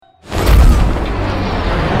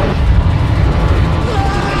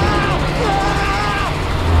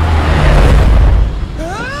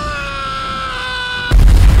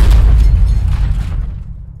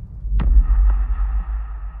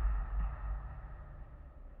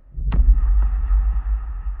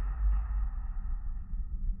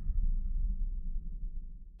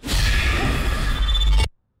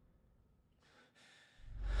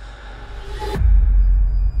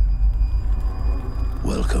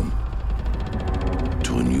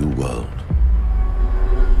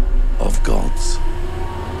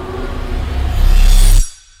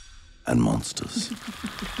monsters.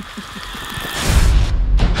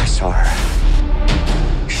 I saw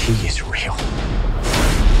her. She is real.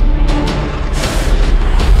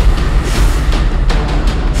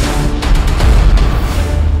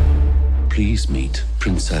 Please meet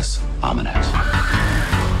Princess Amunet.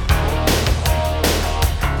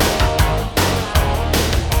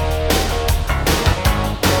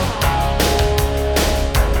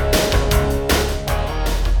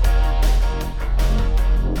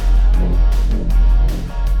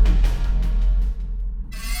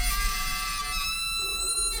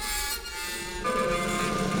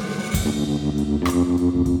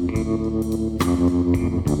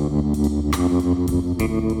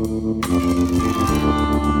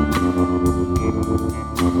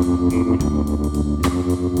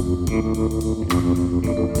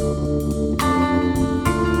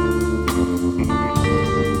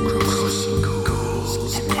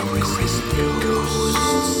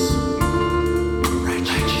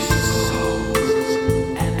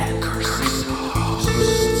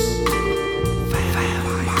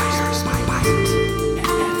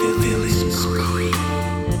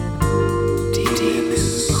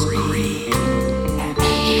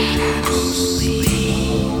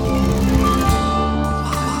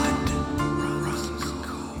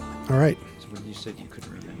 All right. So when you said you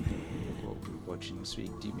couldn't remember what we were watching this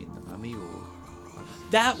week, do you mean The Mummy or...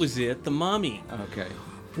 That was it, The Mummy. Okay.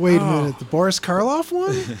 Wait a minute. The Boris Karloff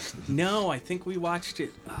one? No, I think we watched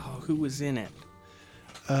it. Oh, who was in it?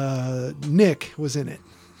 Nick was in it.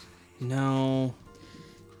 No.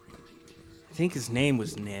 I think his name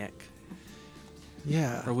was Nick.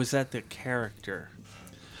 Yeah. Or was that the character?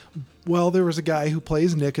 Well, there was a guy who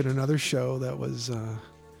plays Nick in another show that was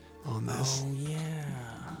on this. Oh, yeah.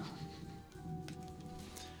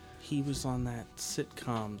 He was on that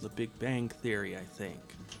sitcom, The Big Bang Theory, I think.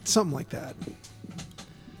 Something like that.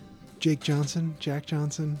 Jack Johnson. Jake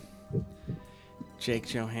Johansson.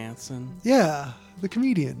 Yeah, the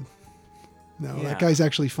comedian. No, Yeah. that guy's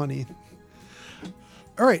actually funny.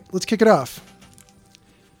 All right, let's kick it off.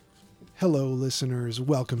 Hello, listeners.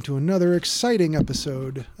 Welcome to another exciting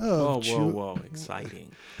episode of Whoa, exciting.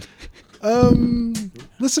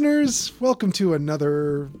 Listeners, welcome to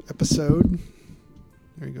another episode.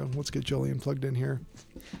 There you go. Let's get Jolien plugged in here.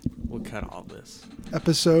 We'll cut all this.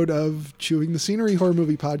 Episode of Chewing the Scenery Horror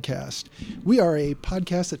Movie Podcast. We are a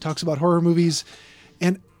podcast that talks about horror movies,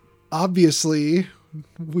 and obviously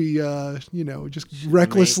we just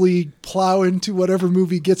recklessly plow into whatever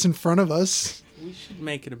movie gets in front of us. We should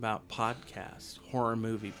make it about podcasts, horror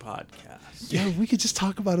movie podcasts. Yeah, we could just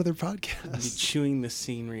talk about other The podcasts. Chewing the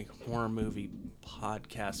Scenery Horror Movie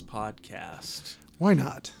Podcast. Why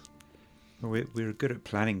not? Well, we're good at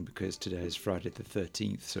planning because today is Friday the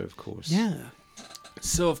 13th, so of course. Yeah.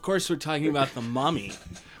 So, of course, we're talking about The Mummy.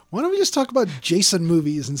 Why don't we just talk about Jason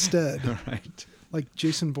movies instead? All right. Like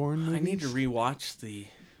Jason Bourne movies? I need to rewatch the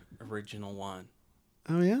original one.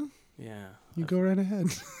 Oh, yeah? Yeah. You go right ahead.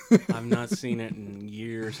 I've not seen it in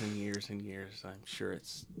years and years and years. I'm sure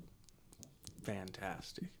it's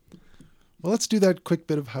fantastic. Well, let's do that quick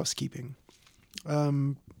bit of housekeeping.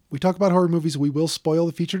 We talk about horror movies. We will spoil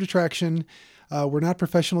the featured attraction. We're not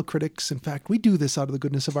professional critics. In fact, we do this out of the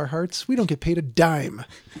goodness of our hearts. We don't get paid a dime.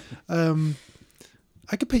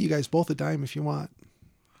 I could pay you guys both a dime if you want.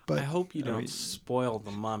 But I hope you don't spoil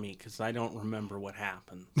The Mummy, because I don't remember what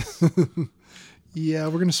happened. yeah,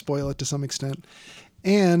 we're going to spoil it to some extent.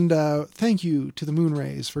 And thank you to the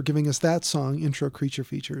Moonrays for giving us that song, Intro Creature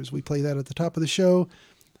Features. We play that at the top of the show.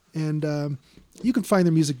 And you can find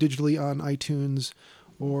their music digitally on iTunes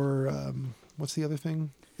or what's the other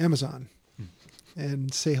thing? Amazon.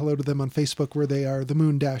 And say hello to them on Facebook, where they are the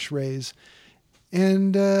Moon-Rays.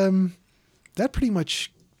 And that pretty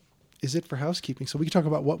much is it for housekeeping. So we can talk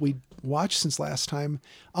about what we watched since last time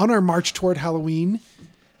on our march toward Halloween.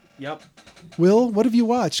 Yep. Will, what have you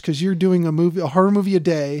watched? Because you're doing a horror movie a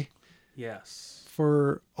day. Yes.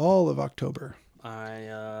 For all of October.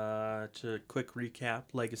 To quick recap,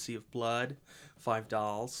 Legacy of Blood, 5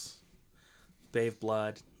 Dolls, Bay of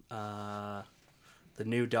Blood, The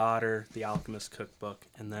New Daughter, The Alchemist Cookbook,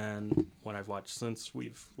 and then what I've watched since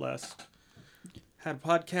we've last had a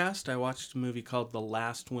podcast, I watched a movie called The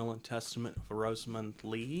Last Will and Testament of Rosamund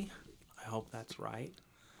Lee. I hope that's right.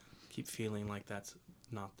 Keep feeling like that's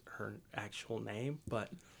not her actual name, but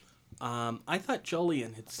I thought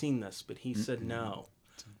Jolien had seen this, but he said no.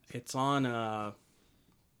 It's on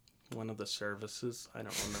one of the services. I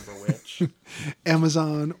don't remember which.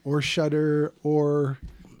 Amazon or Shudder or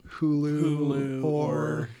Hulu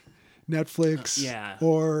or Netflix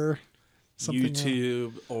or something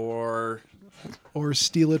YouTube or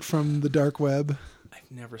steal it from the dark web. I've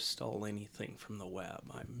never stole anything from the web.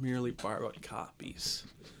 I merely borrowed copies,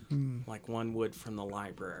 like one would from the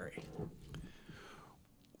library.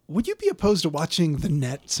 Would you be opposed to watching The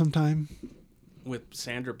Net sometime? With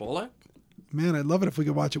Sandra Bullock? Man, I'd love it if we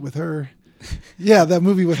could watch it with her. Yeah, that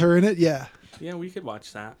movie with her in it. Yeah. Yeah, we could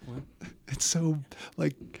watch that one. It's so,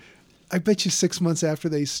 like, I bet you 6 months after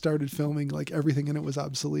they started filming, like, everything in it was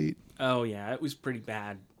obsolete. Oh, yeah, it was pretty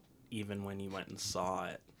bad even when you went and saw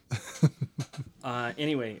it.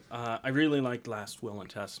 Anyway, I really liked Last Will and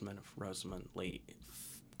Testament of Rosamund Lee.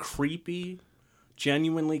 Creepy,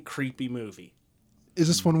 genuinely creepy movie. Is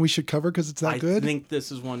this one we should cover because it's that good? I think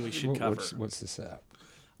this is one we should cover. What's the setup?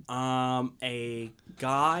 A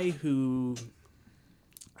guy who,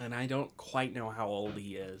 and I don't quite know how old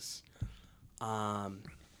he is.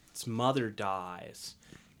 His mother dies,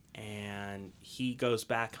 and he goes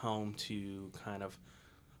back home to kind of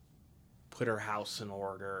put her house in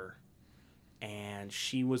order. And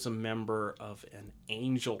she was a member of an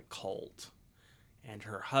angel cult, and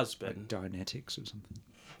her husband, Like Dianetics or something?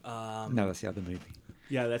 No, that's the other movie.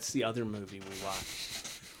 Yeah, that's the other movie we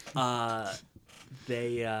watched.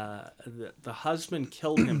 The husband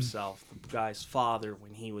killed himself, the guy's father,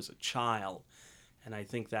 when he was a child, and I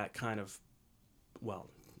think that kind of, well,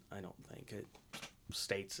 I don't think it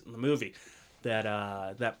states in the movie that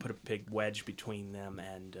that put a big wedge between them,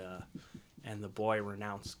 and the boy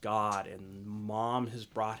renounced God, and Mom has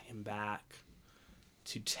brought him back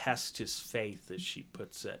to test his faith, as she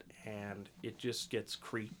puts it, and it just gets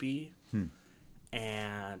creepy.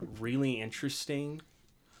 And really interesting.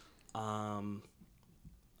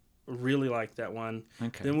 Really like that one.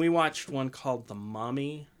 Okay. Then we watched one called The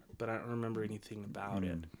Mummy, but I don't remember anything about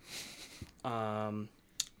it. And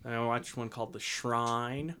I watched one called The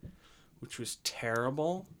Shrine, which was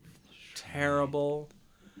terrible. Terrible.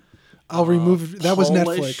 I'll remove it. That was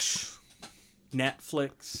Polish. Netflix.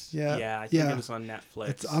 Netflix. Yeah, I think it was on Netflix.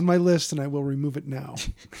 It's on my list, and I will remove it now.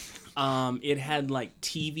 It had like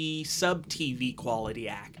sub-TV quality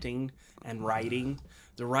acting and writing.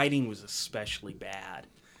 The writing was especially bad.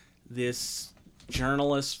 This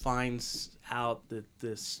journalist finds out that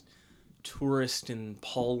this tourist in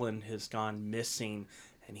Poland has gone missing,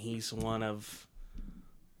 and he's one of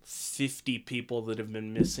 50 people that have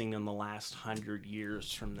been missing in the last 100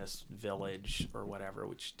 years from this village or whatever,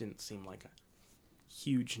 which didn't seem like a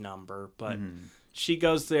huge number, but she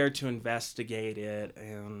goes there to investigate it,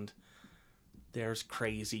 and there's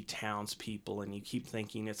crazy townspeople, and you keep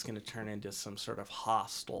thinking it's going to turn into some sort of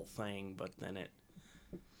hostile thing, but then it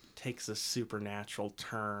takes a supernatural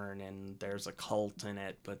turn, and there's a cult in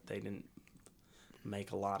it, but they didn't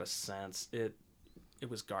make a lot of sense. It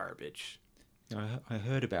was garbage. I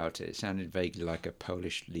heard about it. It sounded vaguely like a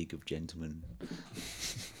Polish League of Gentlemen.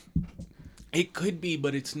 It could be,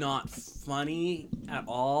 but it's not funny at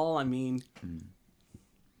all. I mean,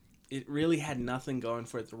 it really had nothing going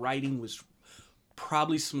for it. The writing was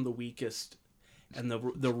probably some of the weakest, and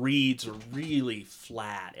the reads are really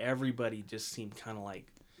flat. Everybody just seemed kind of like,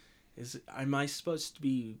 am I supposed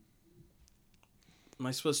to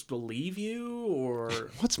believe you, or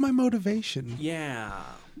What's my motivation? yeah?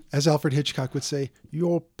 As Alfred Hitchcock would say,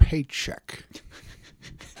 your paycheck.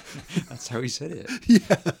 That's how he said it.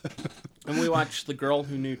 Yeah. And we watched The Girl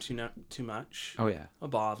Who Knew Too Much. Oh, yeah. A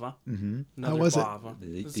Bava. Mm-hmm. Another was it? Bava.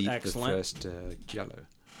 It was The excellent. first Giallo.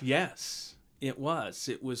 Yes, it was.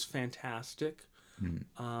 It was fantastic.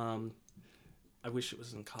 I wish it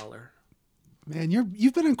was in color. Man,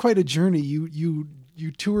 you've been on quite a journey. You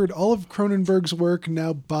toured all of Cronenberg's work,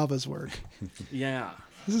 now Bava's work. Yeah.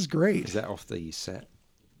 This is great. Is that off the set?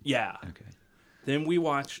 Yeah. Okay. Then we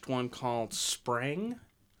watched one called Spring.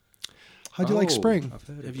 How'd you like Spring? I've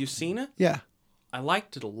heard Have you seen it? Yeah. I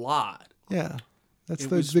liked it a lot. Yeah. That's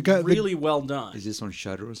It was the guy. really well done. Is this on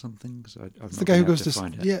Shudder or something? It's the guy who goes to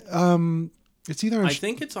find it. yeah. It's either on. I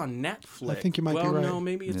think it's on Netflix. I think you might be well, right. no,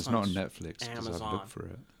 maybe And it's it's not on on Netflix because I've Amazon. looked for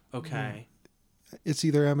it. Okay. It's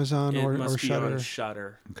either Amazon It or must be Shudder. on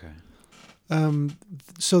Shudder. Okay.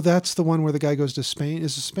 So that's the one where the guy goes to Spain.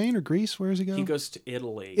 Is it Spain or Greece? Where does he go? He goes to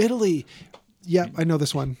Italy Italy. Yep, I know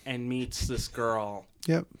this one. and meets this girl.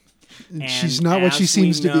 Yep. And And she's not what she as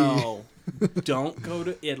seems we to be. know, don't go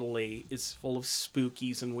to Italy. It's full of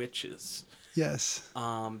spookies and witches. Yes.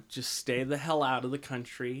 Just stay the hell out of the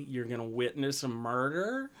country. You're going to witness a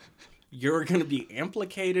murder. You're going to be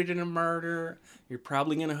implicated in a murder. You're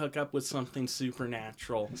probably going to hook up with something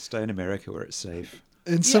supernatural. Stay in America where it's safe.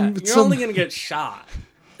 And You're only going to get shot.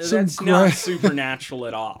 That's not supernatural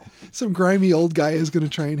at all. some grimy old guy is going to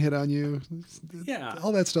try and hit on you. Yeah.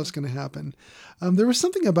 All that stuff's going to happen. There was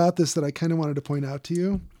something about this that I kind of wanted to point out to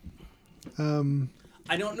you.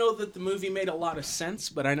 I don't know that the movie made a lot of sense,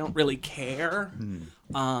 but I don't really care.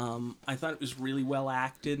 I thought it was really well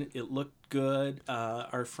acted. It looked good.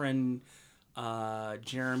 Our friend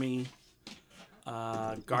Jeremy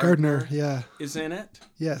Gardner, yeah. is in it.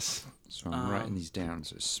 Yes. So I'm writing these down.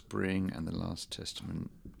 So Spring and the Last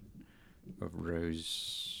Testament of Rosamund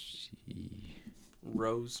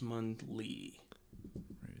Lee.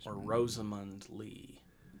 Or Rosamund Lee.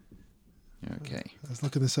 Okay. I was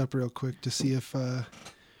looking this up real quick to see if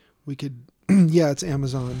we could. Yeah, it's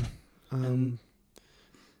Amazon.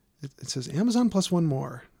 It says Amazon plus one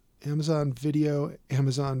more. Amazon Video.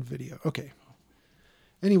 Okay.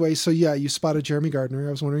 Anyway, so yeah, you spotted Jeremy Gardner.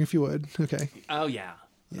 I was wondering if you would. Okay. Oh yeah.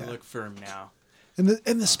 Yeah. I look for him now. And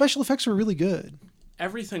the special effects were really good.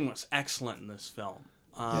 Everything was excellent in this film.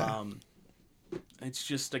 Yeah. It's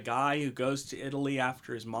just a guy who goes to Italy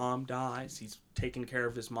after his mom dies. He's taken care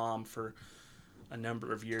of his mom for a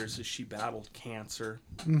number of years as she battled cancer.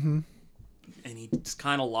 Mm-hmm. And he's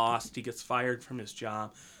kind of lost. He gets fired from his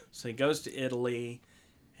job. So he goes to Italy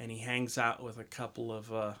and he hangs out with a couple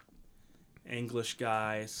of English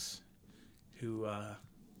guys who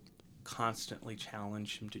constantly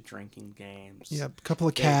challenge him to drinking games. Yeah, a couple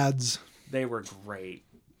of cads. They were great.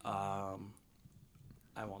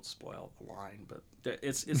 I won't spoil the line, but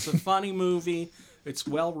it's a funny movie. It's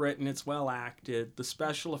well written. It's well acted. The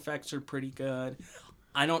special effects are pretty good.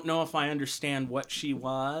 I don't know if I understand what she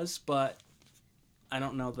was, but I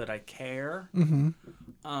don't know that I care. Mm-hmm.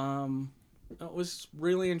 It was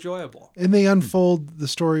really enjoyable. And they unfold the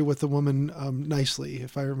story with the woman nicely,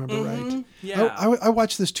 if I remember right. Yeah. I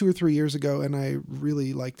watched this 2 or 3 years ago, and I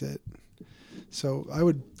really liked it. So I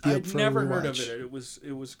would be up I'd for never a rewatch. heard of it.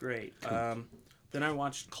 It was great. Then I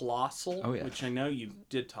watched Colossal, which I know you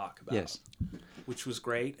did talk about. Yes. Which was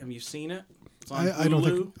great. Have you seen it? It's on I don't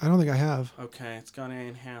think I have. Okay, it's got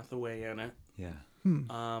Anne Hathaway in it. Yeah.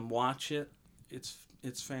 Watch it. It's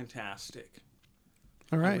fantastic.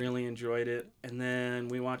 All right. I really enjoyed it. And then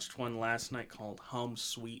we watched one last night called Home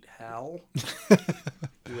Sweet Hell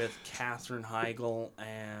with Katherine Heigl,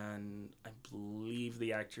 and I believe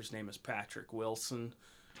the actor's name is Patrick Wilson,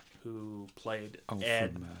 who played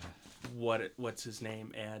Ed. From, what's his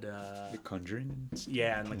name? Ed. The Conjuring.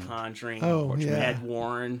 Yeah, and The Conjuring. Oh, yeah. Ed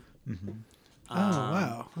Warren. Mm-hmm. Oh,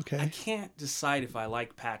 wow. Okay. I can't decide if I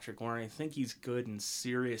like Patrick Warren. I think he's good in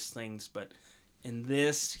serious things, but in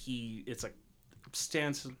this, it's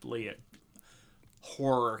ostensibly a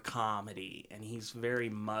horror comedy, and he's very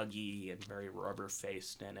muggy and very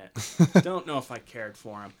rubber-faced in it. Don't know if I cared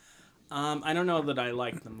for him. I don't know that I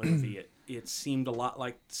liked the movie. It seemed a lot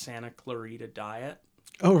like Santa Clarita Diet.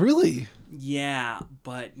 Oh, really? Yeah,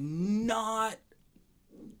 but not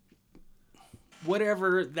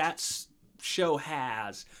whatever that show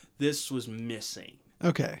has. This was missing.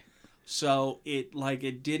 Okay. So it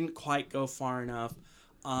didn't quite go far enough.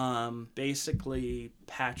 Basically,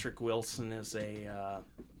 Patrick Wilson is a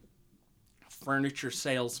furniture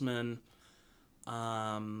salesman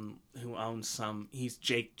who owns some. He's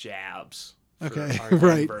Jake Jabs. For Okay, our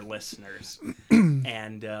right. Denver listeners,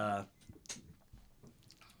 and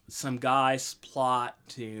some guys plot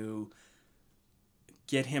to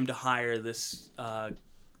get him to hire this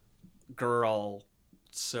girl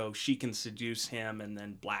so she can seduce him and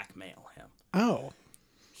then blackmail him. Oh.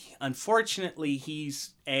 Unfortunately,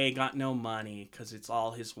 he's got no money because it's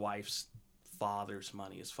all his wife's father's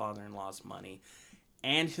money, his father-in-law's money.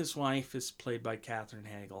 And his wife is played by Katherine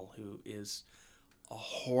Heigl, who is a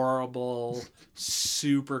horrible,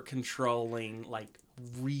 super controlling,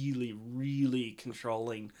 really, really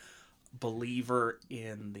controlling believer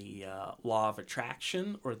in the law of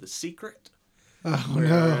attraction or The Secret. Oh, where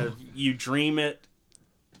no. you dream it,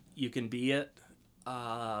 you can be it.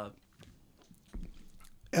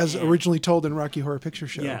 As originally told in Rocky Horror Picture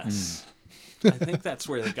Show. Yes. I think that's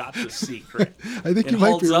where they got The Secret. I think it you might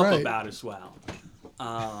holds be up right. about as well.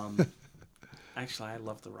 Actually, I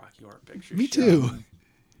love the Rocky Horror Picture Me Show. too.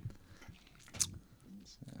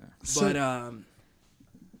 But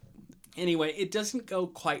anyway, it doesn't go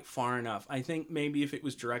quite far enough. I think maybe if it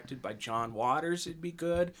was directed by John Waters, it'd be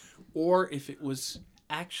good. Or if it was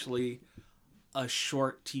actually a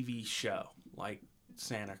short TV show like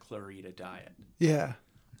Santa Clarita Diet. Yeah.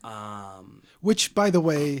 Which, by the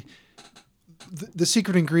way, the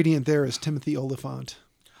secret ingredient there is Timothy Olyphant.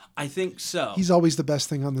 I think so. He's always the best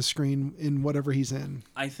thing on the screen in whatever he's in.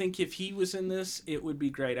 I think if he was in this, it would be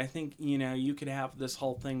great. I think, you could have this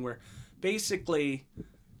whole thing where basically,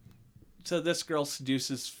 so this girl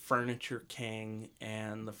seduces Furniture King,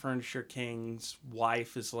 and the Furniture King's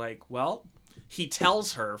wife is like, well, he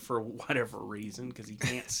tells her for whatever reason, because he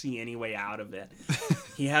can't see any way out of it.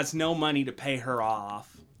 He has no money to pay her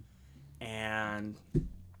off. And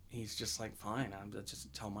he's just like, fine, I'm going to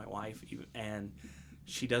just tell my wife. And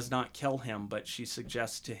she does not kill him, but she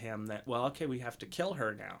suggests to him that, well, okay, we have to kill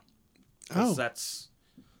her now. 'Cause that's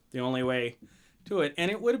the only way to it. And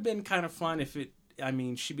it would have been kind of fun if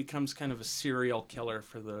she becomes kind of a serial killer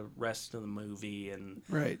for the rest of the movie and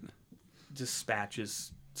Right.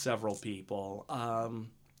 dispatches several people.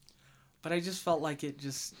 But I just felt like I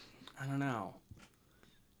don't know.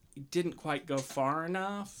 It didn't quite go far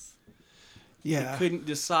enough. Yeah. I couldn't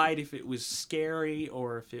decide if it was scary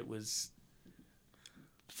or if it was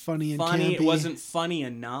Funny and funny. campy. It wasn't funny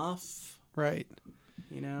enough. Right.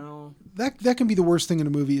 You know? That can be the worst thing in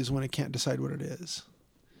a movie is when it can't decide what it is.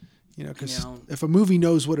 You know, because You know. if a movie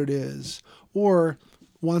knows what it is or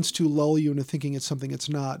wants to lull you into thinking it's something it's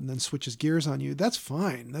not and then switches gears on you, that's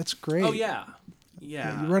fine. That's great. Oh, yeah.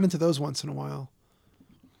 Yeah. You run into those once in a while.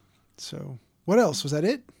 So, what else? Was that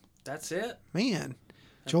it? That's it. Man.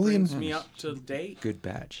 That Jolien, brings me up to date. Good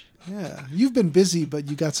batch. yeah. You've been busy, but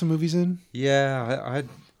you got some movies in? Yeah, I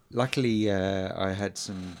luckily I had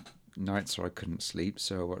some nights where I couldn't sleep,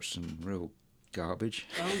 so I watched some real garbage.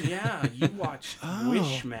 Oh, yeah. You watched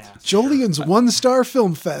Wishmaster. Julian's one-star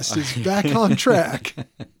film fest is back on track.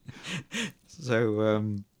 So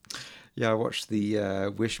I watched the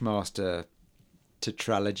Wishmaster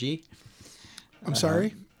tetralogy. I'm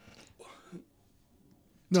sorry?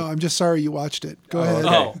 No, I'm just sorry you watched it. Go ahead.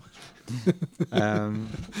 Oh.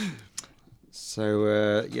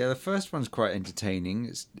 The first one's quite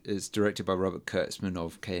entertaining. It's directed by Robert Kurtzman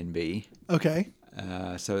of K&B. Okay.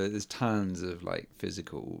 So there's tons of like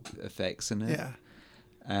physical effects in it. Yeah.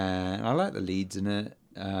 And I like the leads in it.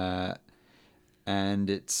 And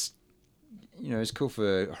it's cool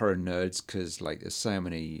for horror nerds because like there's so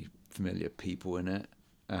many familiar people in it.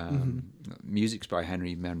 Music's by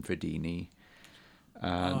Henry Manfredini.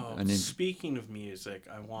 Speaking of music,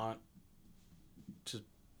 I want to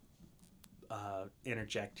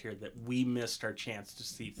interject here that we missed our chance to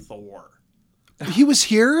see Thor. He was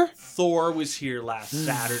here? Thor was here last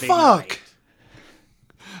Saturday Fuck. night.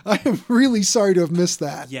 I am really sorry to have missed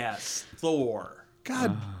that. Yes, Thor.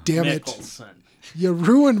 God damn it. Mickelson. You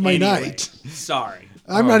ruined my Anyway, night. Sorry.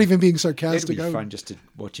 I'm not even being It'd sarcastic. be fun just to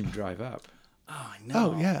watch him drive up. Oh, I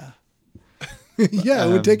know. Oh, yeah. Yeah,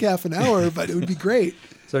 it would take half an hour, but it would be great.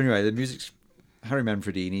 So anyway, the music's Harry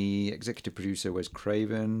Manfredini, executive producer Wes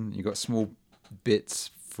Craven. You got small bits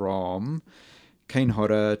from Kane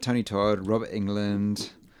Hodder, Tony Todd, Robert England,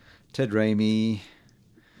 Ted Raimi,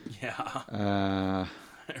 Yeah. I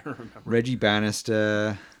remember. Reggie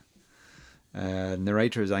Bannister.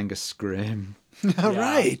 Narrator is Angus Scrimm. All Yeah.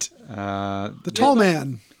 right. Uh, The tall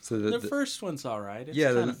man. so The first one's all right. It's the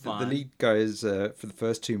kind of fun. lead guy is for the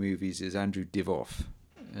first two movies is Andrew Divoff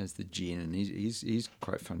as the Gene, and he's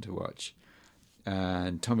quite fun to watch.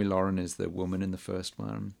 And Tommy Lauren is the woman in the first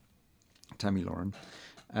one. Tammy Lauren.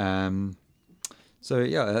 That's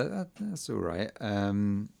all right.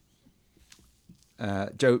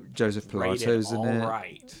 Joseph Pilato's in all it.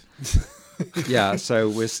 right. Yeah, so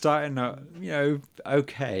we're starting out,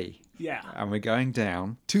 okay, Yeah. and we're going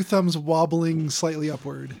down. Two thumbs wobbling slightly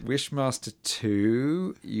upward. Wishmaster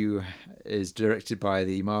 2 is directed by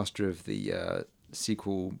the master of the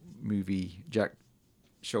sequel movie, Jack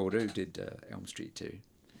Shoulder, who did Elm Street 2.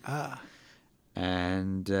 Ah.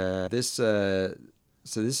 And this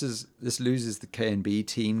loses the K&B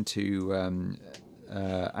team to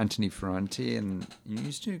Anthony Ferranti, and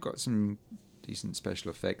you still got some decent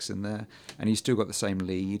special effects in there, and you still got the same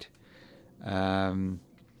lead. And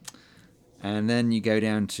then you go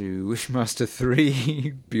down to Wishmaster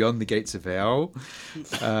 3, Beyond the Gates of Hell.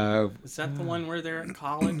 Is that the one where they're at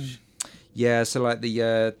college? Yeah, so like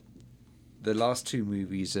the last two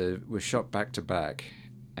movies were shot back to back,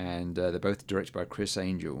 and they're both directed by Chris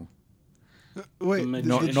Angel. Wait.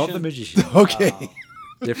 Not the magician. Okay.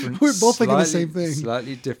 Different. We're both thinking the slightly- same thing.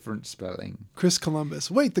 Slightly different spelling. Chris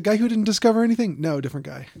Columbus. Wait, the guy who didn't discover anything? No, different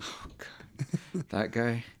guy. That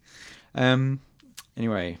guy.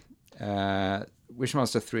 Anyway,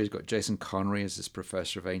 Wishmaster 3 has got Jason Connery as this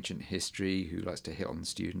professor of ancient history who likes to hit on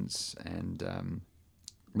students, and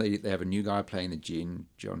they have a new guy playing the Gene,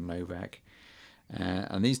 John Novak,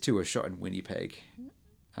 and these two were shot in Winnipeg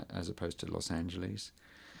as opposed to Los Angeles.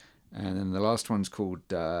 And then the last one's called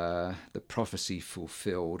The Prophecy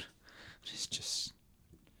Fulfilled. It's just...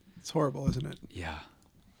 It's horrible, isn't it? yeah.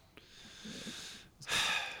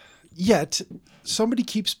 Yet, somebody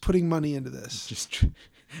keeps putting money into this. Just...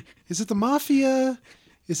 Is it the mafia?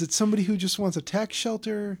 Is it somebody who just wants a tax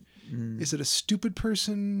shelter? Is it a stupid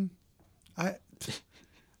person?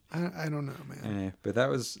 I don't know, man. But that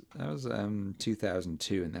was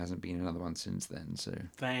 2002, and there hasn't been another one since then. So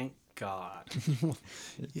Thank God.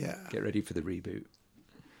 Yeah, get ready for the reboot.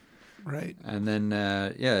 right. And then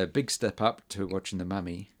a big step up to watching The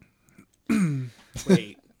Mummy.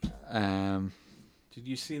 Wait, Um, did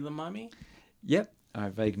you see The Mummy? Yep, I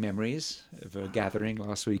have vague memories of a gathering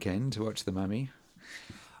last weekend to watch The Mummy.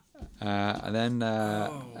 And then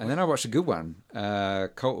I watched a good one,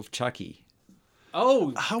 Cult of Chucky,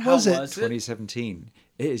 Oh, How was it? 2017.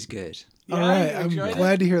 It is good. Yeah, All right, you I'm enjoyed it?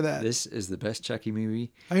 glad to hear that. This is the best Chucky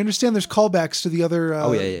movie. I understand there's callbacks to the other,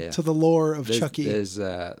 yeah. to the lore of There's, Chucky. There's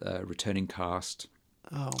a returning cast.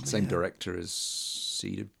 Oh man. Same director as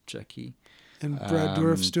Seed of Chucky. And Brad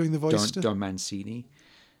Dourif's doing the voice. Don Mancini.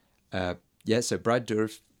 So Brad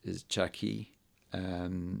Dourif is Chucky.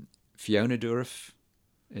 Fiona Dourif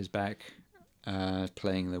is back,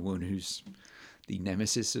 playing the one who's the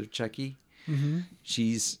nemesis of Chucky. Mm-hmm.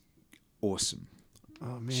 She's awesome.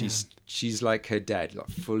 Oh man. She's like her dad, like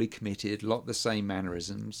fully committed, lot the same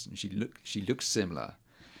mannerisms, and she looks similar.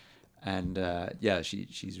 And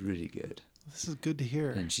she's really good. This is good to hear.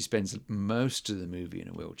 And she spends most of the movie in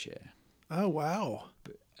a wheelchair. Oh wow.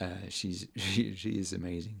 She is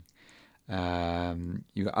amazing.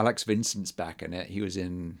 You got Alex Vincent's back in it. He was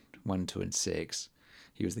in 1, 2, and 6.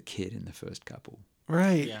 He was the kid in the first couple.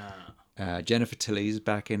 Right. Yeah. Jennifer Tilly's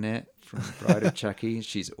back in it from Bride of Chucky.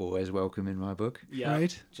 She's always welcome in my book. Yeah.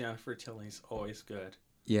 Right. Jennifer Tilly's always good.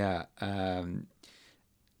 Yeah.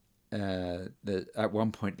 At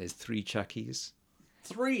one point, there's 3 Chuckies.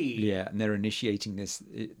 3. Yeah, and they're initiating this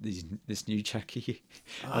new Chucky.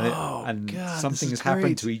 And God, something this is has happened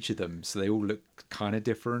great. to each of them, so they all look kind of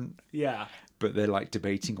different. Yeah. But they're like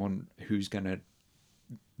debating on who's going to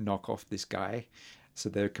knock off this guy. So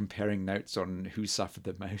they're comparing notes on who suffered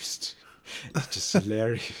the most. It's just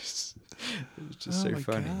hilarious. It's just so my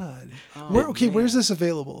funny. God. Oh, Where's this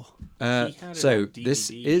available? had it So on this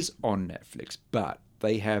DVD. is on Netflix, but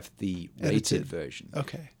they have the rated Edited. version.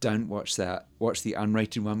 Okay. Don't watch that. Watch the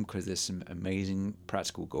unrated one because there's some amazing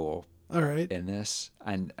practical gore All right. in this,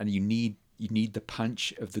 and you need the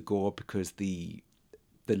punch of the gore because the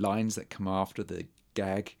lines that come after the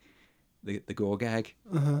gag, the gore gag,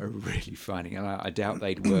 are really funny, and I doubt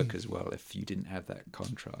they'd work as well if you didn't have that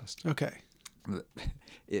contrast. Okay.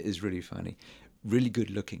 It is really funny, really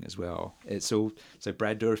good looking as well. It's all so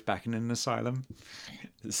Brad Dourif back in an asylum.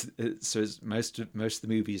 It's most of the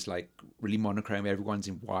movie is like really monochrome. Everyone's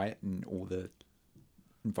in white and all the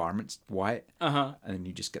environment's white, and then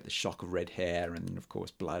you just get the shock of red hair and of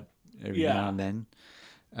course blood every now and then.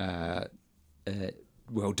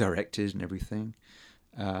 Well directed and everything.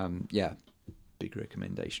 Big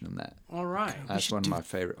recommendation on that. All right. That's should one of do- my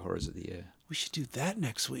favorite horrors of the year. We should do that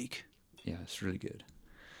next week. Yeah, it's really good.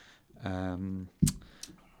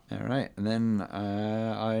 All right, and then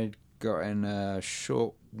I got in a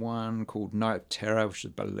short one called Night of Terror, which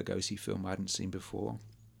is a Bela Lugosi film I hadn't seen before.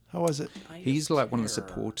 How was it? He's like one of the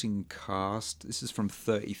supporting cast. This is from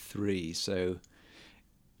 33, so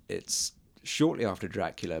it's shortly after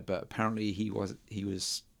Dracula, but apparently he was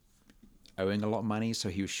owing a lot of money, so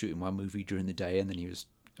he was shooting one movie during the day and then he was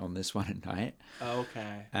on this one at night.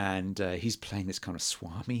 Okay. And he's playing this kind of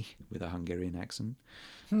swami with a Hungarian accent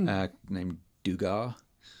named Dugar.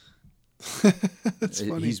 That's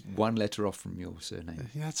funny. He's one letter off from your surname.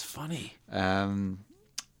 Yeah, that's funny. I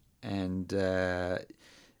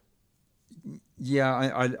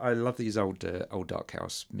love these old Dark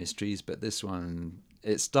House mysteries, but this one,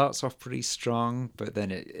 it starts off pretty strong, but then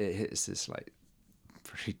it hits this like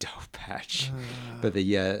pretty dull patch. But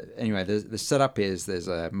anyway, the setup is there's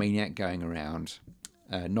a maniac going around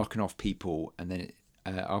knocking off people, and then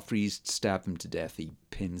after he's stabbed them to death, he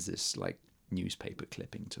pins this like newspaper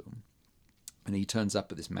clipping to them, and he turns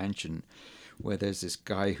up at this mansion where there's this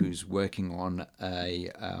guy who's working on a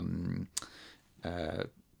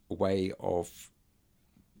way of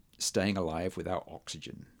staying alive without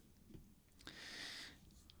oxygen.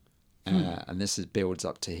 And this builds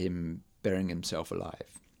up to him burying himself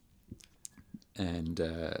alive. And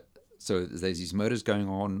so there's these murders going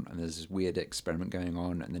on, and there's this weird experiment going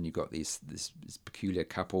on, and then you've got this peculiar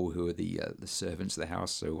couple who are the servants of the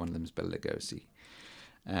house. So one of them is Bela Lugosi.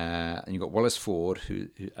 And you've got Wallace Ford, who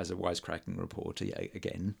as a wisecracking reporter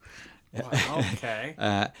again. Wow, okay.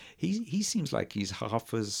 He seems like he's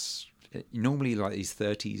half as normally like these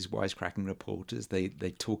 30s wisecracking reporters. They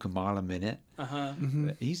talk a mile a minute.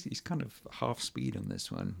 But he's kind of half speed on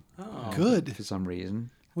this one. Oh. Good. For some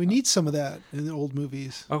reason. We need some of that in the old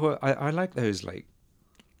movies. Oh, well, I like those like,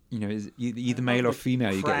 either male or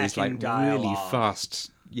female. You get these like cracking really dialogue.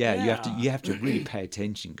 fast. Yeah, Yeah. you have to really pay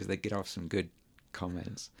attention because they get off some good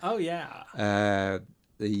comments. Oh yeah.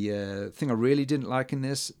 The thing I really didn't like in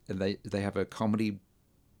this, they have a comedy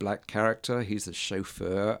black character. He's the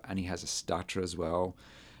chauffeur, and he has a stutter as well.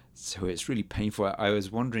 So it's really painful. I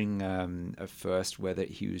was wondering at first whether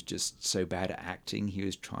he was just so bad at acting he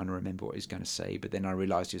was trying to remember what he was going to say, but then I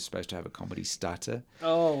realised he was supposed to have a comedy stutter.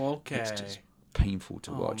 Oh, okay. It's just painful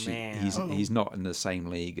to watch. Man. He's not in the same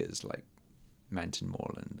league as like Manton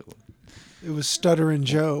Moreland. It was Stutterin'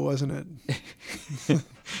 Joe, wasn't it?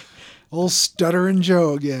 Old Stutterin'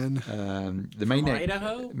 Joe again. The main From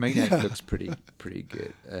Idaho? act looks pretty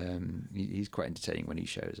good. He's quite entertaining when he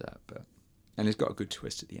shows up, and it's got a good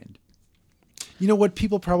twist at the end. You know what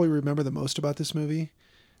people probably remember the most about this movie?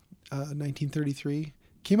 1933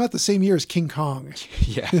 came out the same year as King Kong.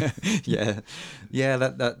 yeah.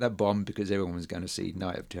 That bombed because everyone was going to see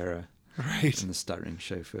Night of Terror, Right. and the stuttering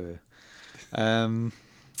chauffeur.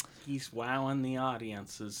 He's wowing the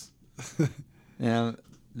audiences. Now,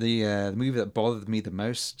 the movie that bothered me the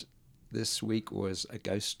most this week was A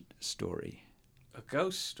Ghost Story. A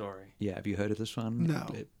ghost story. Yeah, have you heard of this one? No.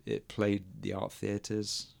 It played the art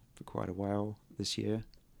theatres for quite a while this year.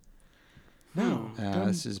 No.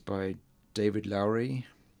 This is by David Lowery.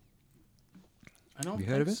 I don't Have you think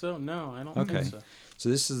heard of it? so. No, I don't Okay. think so. So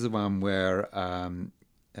this is the one where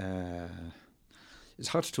it's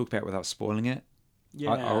hard to talk about without spoiling it.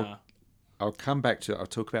 Yeah. I'll come back to it. I'll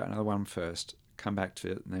talk about another one first, come back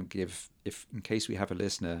to it, and then in case we have a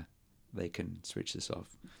listener, they can switch this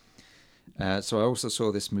off. So I also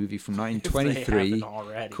saw this movie from If they 1923 haven't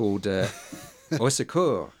already. called Au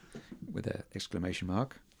Secours, with an exclamation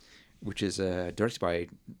mark, which is directed by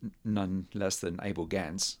none less than Abel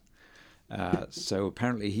Gance. So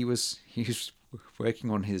apparently he was working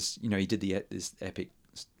on his, he did this epic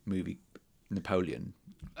movie Napoleon,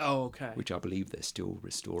 Oh, okay. which I believe they're still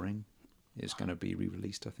restoring. It's going to be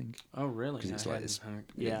re-released, I think, Oh, really? because it's I like this. hadn't heard-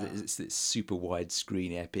 Yeah. It's this super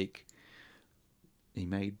widescreen epic he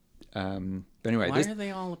made. But anyway, Why are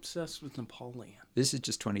they all obsessed with Napoleon? this is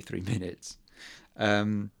just 23 minutes.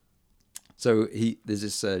 So there's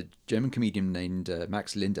this German comedian named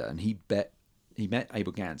Max Linder, and he met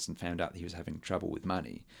Abel Gance and found out that he was having trouble with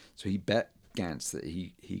money. So he bet Gance that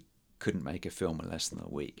he couldn't make a film in less than a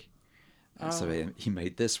week. And so he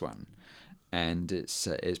made this one, and it's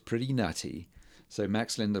pretty nutty. So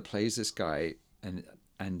Max Linder plays this guy, and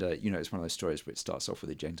it's one of those stories where it starts off with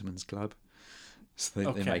a gentleman's club.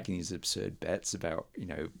 So they're making these absurd bets about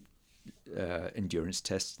endurance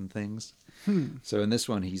tests and things. So in this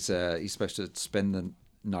one, he's supposed to spend the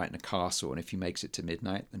night in a castle, and if he makes it to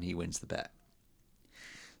midnight, then he wins the bet.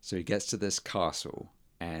 So he gets to this castle,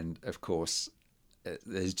 and of course,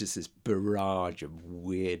 there's just this barrage of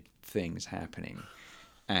weird things happening,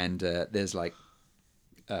 and there's like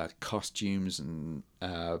costumes, and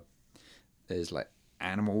there's like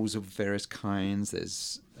animals of various kinds.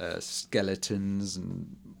 There's skeletons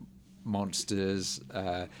and monsters.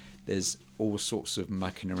 There's all sorts of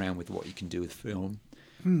mucking around with what you can do with film,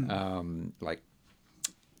 like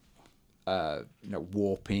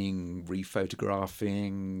warping,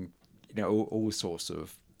 rephotographing, all sorts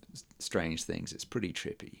of strange things. It's pretty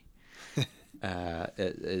trippy.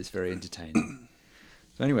 It's very entertaining.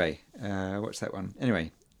 So anyway, what's that one?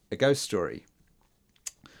 Anyway, A Ghost Story.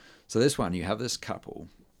 So this one, you have this couple.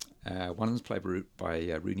 One of them's played by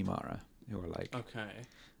Rooney Mara, who I like.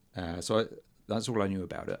 Okay. So that's all I knew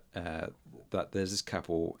about it. That there's this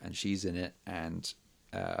couple, and she's in it, and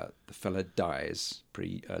the fella dies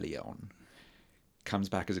pretty early on. Comes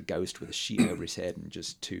back as a ghost with a sheet over his head and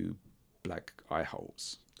just two black eye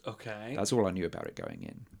holes. Okay. That's all I knew about it going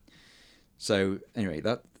in. So anyway,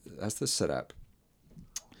 that's the setup.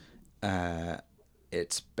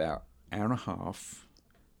 It's about an hour and a half,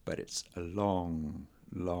 but it's a long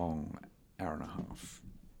hour and a half.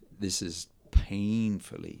 This is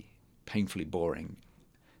painfully boring.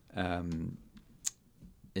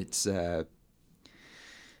 It's so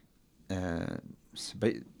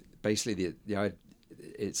basically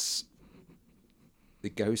it's the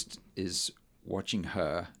ghost is watching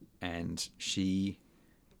her, and she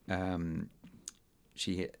kind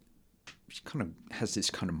of has this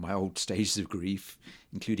kind of mild stages of grief,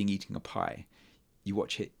 including eating a pie. You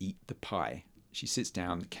watch her eat the pie. She sits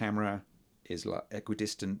down. The camera is like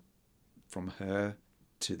equidistant from her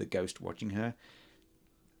to the ghost watching her.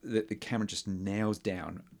 The camera just nails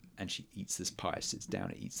down, and she eats this pie, sits down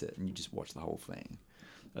and eats it, and you just watch the whole thing.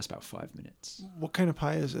 That's about 5 minutes. What kind of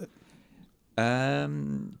pie is it?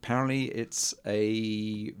 Apparently it's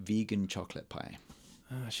a vegan chocolate pie.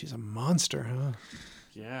 She's a monster, huh?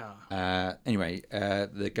 Yeah. Anyway,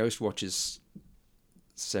 the ghost watches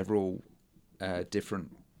several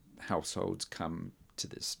different households come to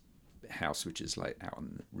this house, which is like out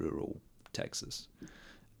in rural Texas,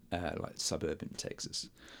 like suburban Texas,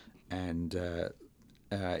 and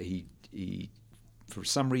he for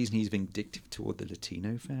some reason he's vindictive toward the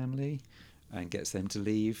Latino family and gets them to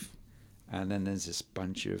leave, and then there's this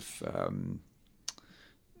bunch of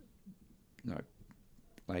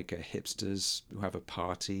hipsters who have a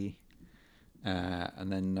party,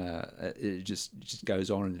 and then it just goes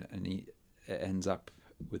on, and it ends up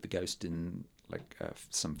with the ghost in like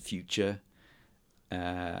some future,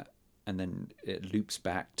 and then it loops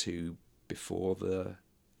back to before the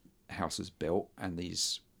house was built, and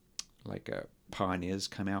these pioneers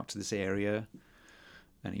come out to this area,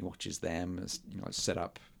 and he watches them as set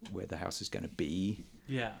up where the house is going to be.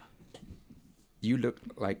 Yeah. You look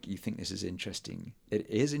like you think this is interesting. It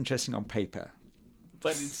is interesting on paper,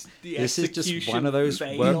 but it's the this is just execution one of those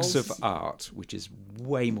fails. works of art which is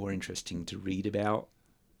way more interesting to read about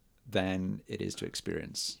than it is to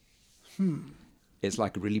experience. It's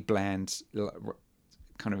like a really bland,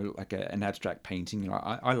 kind of like an abstract painting.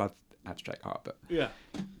 I love abstract art, but Yeah.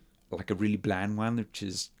 like a really bland one, which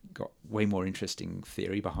has got way more interesting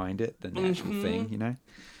theory behind it than the actual thing,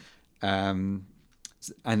 And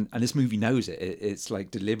this movie knows it. It's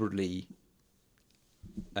like deliberately,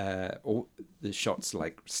 all the shots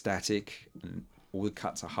like static, and all the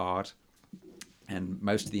cuts are hard, and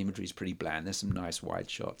most of the imagery is pretty bland. There's some nice wide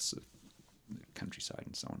shots of the countryside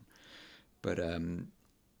and so on, but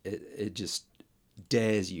it just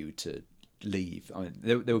dares you to leave. I mean,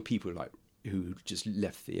 there were people who just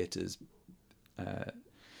left theaters,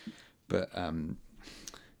 but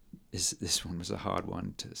this one was a hard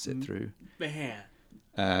one to sit through. Man.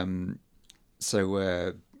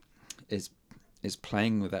 So it's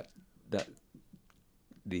playing with that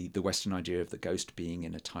the Western idea of the ghost being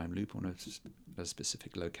in a time loop on a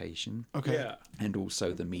specific location. Okay. Yeah. And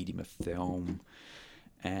also the medium of film,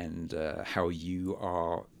 and how you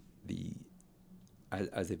are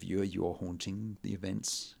as a viewer, you're haunting the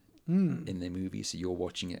events in the movie, so you're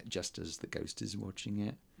watching it just as the ghost is watching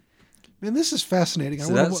it. Man, this is fascinating.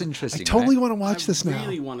 So that's interesting. I totally right? want to watch this now. I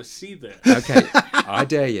really want to see this. Okay, I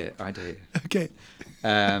dare you. Okay.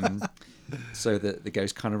 So the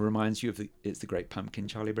ghost kind of reminds you of it's the Great Pumpkin,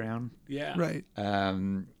 Charlie Brown. Yeah. Right.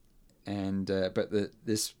 But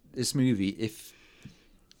this movie,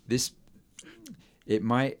 it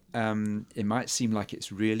might seem like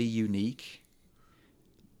it's really unique,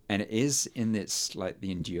 and it is in its like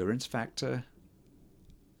the endurance factor.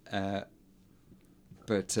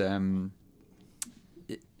 But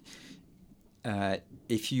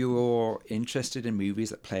if you're interested in movies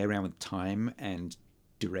that play around with time and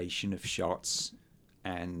duration of shots,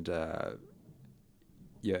 and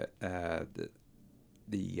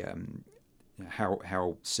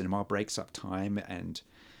how cinema breaks up time and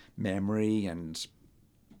memory and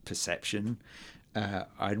perception,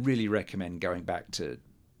 I'd really recommend going back to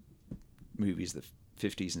movies of the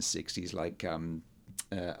 50s and 60s, like Alain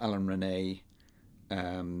Resnais.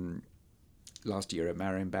 Last Year at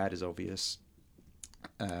Marienbad is obvious.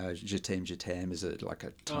 Je t'aime is like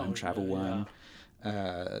a time travel one.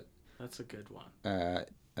 That's a good one.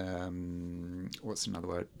 What's another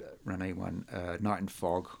word? Resnais one. Night and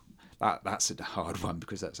Fog. That's a hard one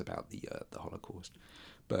because that's about the Holocaust.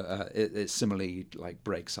 But it similarly like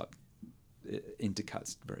breaks up, it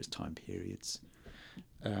intercuts various time periods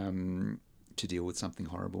to deal with something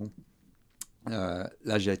horrible. La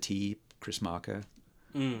Jetée, Chris Marker,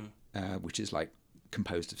 which is like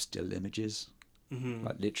composed of still images.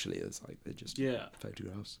 Like literally, it's like they're just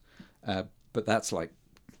photographs. But that's like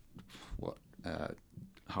what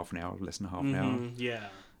half an hour, less than half an hour.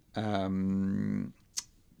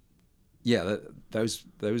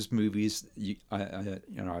 Those movies,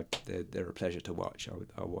 they're a pleasure to watch.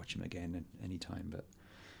 I'll watch them again anytime. But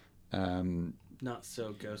not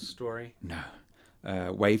so Ghost Story. No,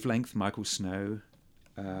 Wavelength, Michael Snow.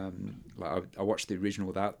 I watched the original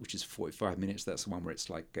of that, which is 45 minutes. That's the one where it's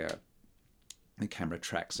like the camera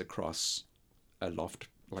tracks across a loft,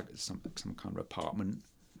 like some kind of apartment,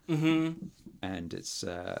 and it's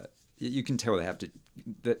you can tell they have to,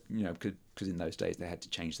 that because in those days they had to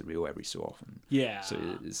change the reel every so often. Yeah. So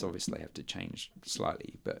it's obviously they have to change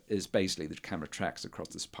slightly, but it's basically the camera tracks across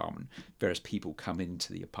this apartment. Various people come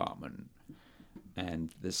into the apartment,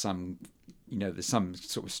 and there's some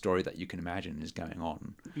sort of story that you can imagine is going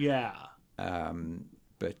on. Yeah.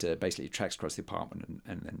 But basically it tracks across the apartment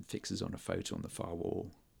and then fixes on a photo on the far wall.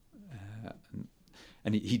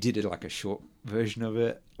 And he did it like a short version of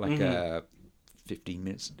it, like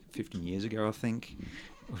 15 years ago, I think,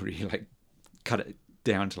 where he like cut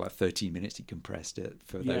down to like 13 minutes. He compressed it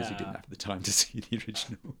for those who didn't have the time to see the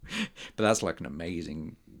original. But that's like an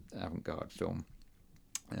amazing avant-garde film.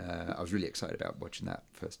 I was really excited about watching that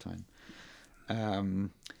first time.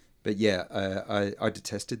 But yeah, I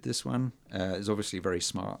detested this one. There's obviously very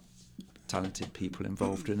smart, talented people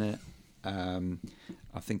involved in it.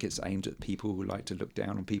 I think it's aimed at people who like to look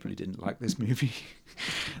down on people who didn't like this movie.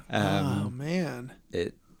 Oh man,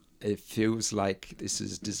 it feels like this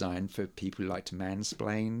is designed for people who like to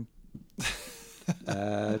mansplain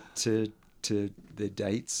to the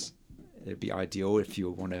dates. It'd be ideal if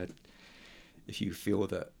you feel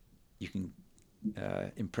that you can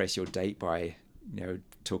impress your date by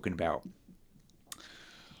talking about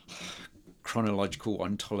chronological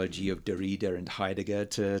ontology of Derrida and Heidegger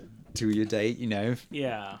to your date.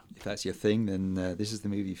 Yeah. If that's your thing, then this is the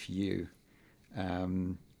movie for you.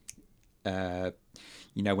 When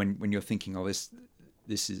you're thinking, oh, this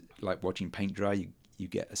is like watching paint dry, you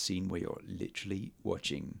get a scene where you're literally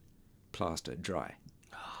watching plaster dry.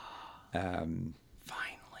 Finally.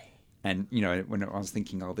 And when I was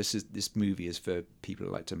thinking, oh, this movie is for people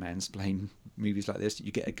who like to mansplain movies like this,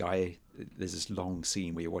 you get a guy. There's this long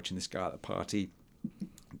scene where you're watching this guy at a party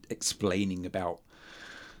explaining about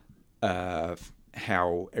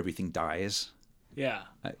how everything dies. Yeah.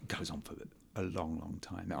 It goes on for a long, long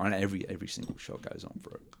time. And every single shot goes on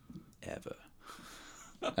forever.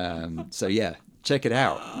 So yeah, check it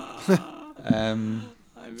out.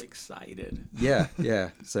 I'm excited. Yeah.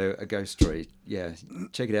 So A Ghost Story. Yeah,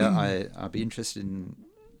 check it out. I'd be interested in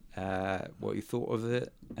what you thought of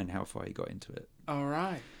it and how far you got into it. All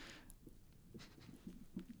right.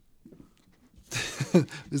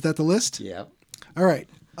 Is that the list? Yeah. All right.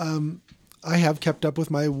 I have kept up with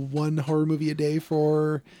my one horror movie a day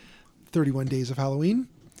for 31 Days of Halloween.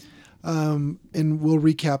 And we'll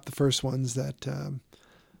recap the first ones that,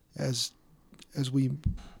 as we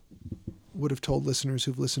would have told listeners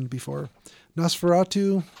who've listened before.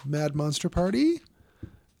 Nosferatu, Mad Monster Party,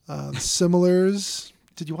 The Similars.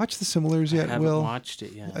 Did you watch The Similars yet, I haven't Will? watched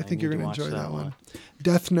it yet. I think you're going to enjoy that one. one.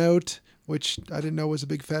 Death Note, which I didn't know was a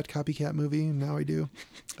big fat copycat movie. Now I do.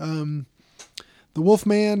 The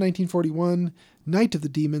Wolfman, 1941. Night of the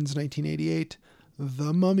Demons, 1988.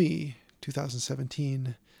 The Mummy,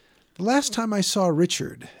 2017. The last time I saw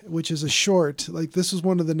Richard, which is a short, like this was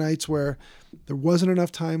one of the nights where there wasn't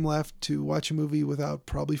enough time left to watch a movie without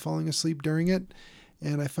probably falling asleep during it.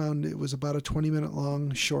 And I found it was about a 20-minute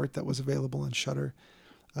long short that was available on Shudder.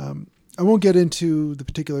 I won't get into the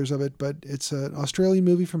particulars of it, but it's an Australian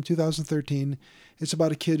movie from 2013. It's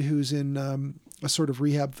about a kid who's in a sort of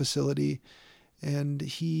rehab facility, and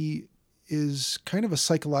he is kind of a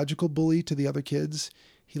psychological bully to the other kids.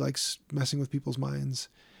 He likes messing with people's minds,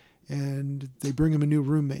 and they bring him a new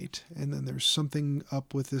roommate, and then there's something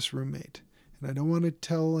up with this roommate, and I don't want to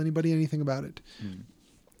tell anybody anything about it.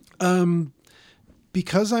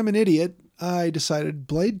 Because I'm an idiot, I decided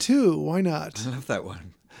Blade 2, why not? I love that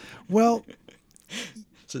one. Well,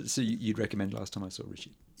 So you'd recommend Last Time I Saw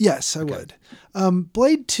Richard? yes, I would.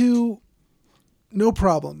 Blade 2, no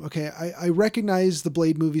problem. Okay, I recognize the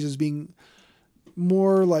Blade movies as being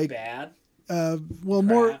more like Bad.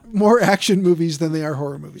 more action movies than they are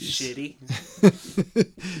horror movies. Shitty.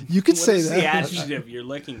 You could What say is that. the adjective you're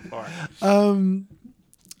looking for?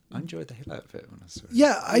 I enjoyed the hell out of it when I saw it.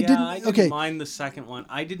 Yeah, I didn't. Okay, mind the second one.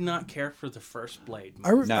 I did not care for the first Blade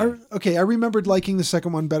I movie. remembered liking the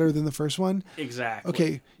second one better than the first one. Exactly.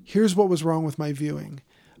 Okay, here's what was wrong with my viewing.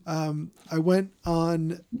 I went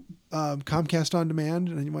on Comcast On Demand,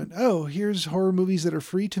 and I went, oh, here's horror movies that are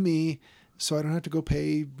free to me, so I don't have to go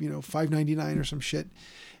pay, $5.99 or some shit.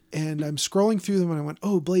 And I'm scrolling through them, and I went,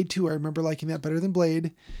 oh, Blade 2, I remember liking that better than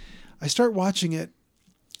Blade. I start watching it,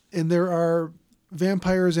 and there are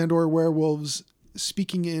vampires and or werewolves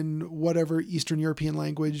speaking in whatever Eastern European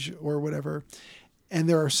language or whatever, and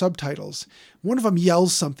there are subtitles. One of them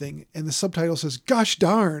yells something, and the subtitle says, gosh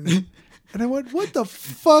darn. And I went, what the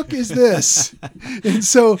fuck is this? And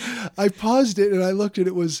so I paused it, and I looked, and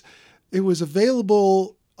it was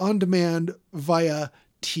available on demand via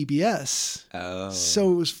TBS. Oh.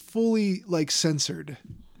 So it was fully censored,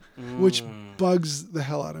 which bugs the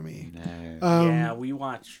hell out of me. No. Yeah, we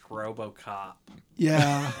watched RoboCop,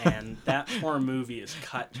 Yeah. and that poor movie is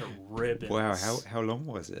cut to ribbons. Wow, how long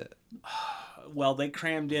was it? Well, they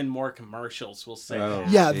crammed in more commercials, we'll say. Oh. that.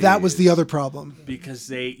 Yeah, that was the Jeez. other problem. Because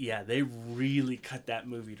they really cut that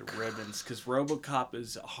movie to ribbons. Because RoboCop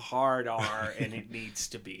is hard R, and it needs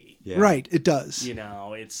to be. Yeah. Right, it does. You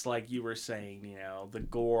know, it's like you were saying. You know, the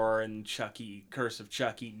gore and Chucky, Curse of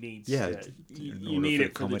Chucky needs. Yeah. to, you in you order need for it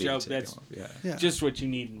for the comedy joke. to That's come up, yeah. Yeah. just what you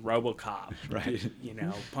need in RoboCop. Right. You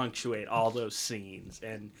know, punctuate all those scenes.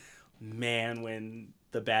 And man, when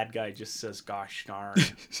the bad guy just says "gosh darn,"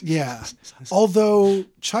 Yeah. Although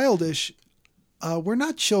childish, we're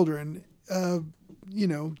not children, you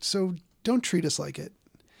know, so don't treat us like it.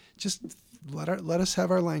 Just let us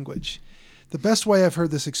have our language. The best way I've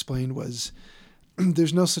heard this explained was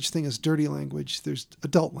there's no such thing as dirty language. There's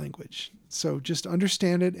adult language. So just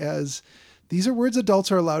understand it as these are words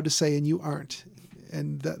adults are allowed to say and you aren't.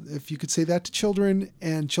 And that if you could say that to children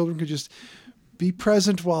and children could just be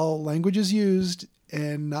present while language is used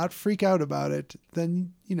and not freak out about it,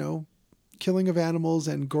 then, you know, killing of animals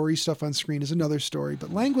and gory stuff on screen is another story.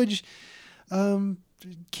 But language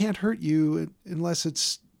can't hurt you unless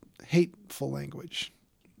it's hateful language.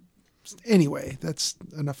 Anyway, that's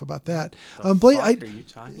enough about that. Blake, Fuck are you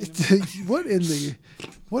talking about?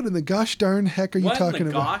 what in the gosh darn heck are you What in talking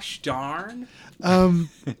the about? gosh darn?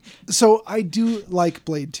 So I do like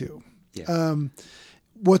Blade 2. Yeah.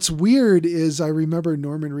 What's weird is I remember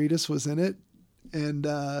Norman Reedus was in it, and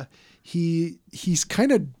he's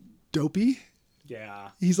kind of dopey. Yeah.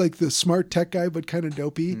 He's like the smart tech guy, but kind of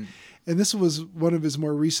dopey. And this was one of his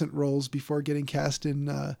more recent roles before getting cast in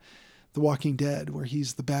The Walking Dead, where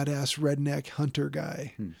he's the badass redneck hunter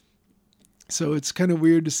guy. So it's kind of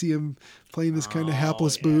weird to see him playing this kind of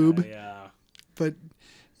hapless boob, Yeah. but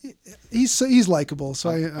he's likable, so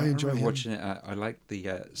I enjoy remember him. watching it. I like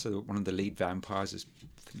the so one of the lead vampires is,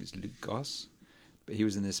 I think it's Luke Goss, but he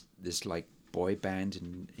was in this like boy band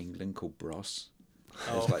in England called Bros.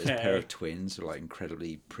 It's like this pair of twins, who are like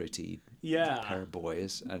incredibly pretty Yeah. pair of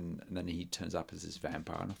boys, and then he turns up as this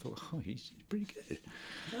vampire, and I thought, oh, he's pretty good.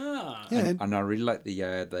 Ah. Yeah, And I really like the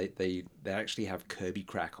they actually have Kirby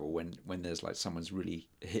Crackle when there's like someone's really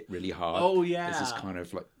hit really hard. Oh, There's this yeah. kind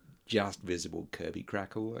of like just visible Kirby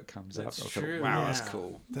Crackle that comes That's up. I thought, true, wow, that's yeah.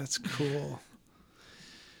 cool. That's cool.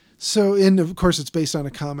 So, and of course, it's based on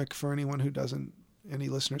a comic for anyone who doesn't, any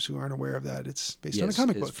listeners who aren't aware of that. It's based on a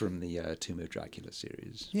comic it's book. from the Tomb of Dracula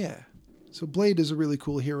series. Yeah. So Blade is a really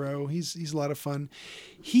cool hero. He's a lot of fun.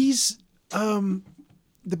 He's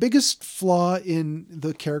the biggest flaw in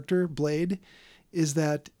the character Blade is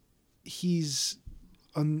that he's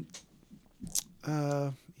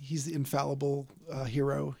the infallible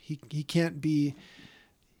hero. He can't be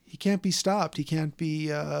stopped. He can't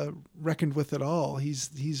be reckoned with at all.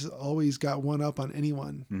 He's always got one up on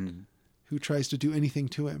anyone who tries to do anything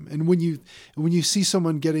to him. And when you see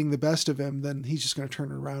someone getting the best of him, then he's just going to turn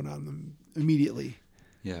around on them immediately.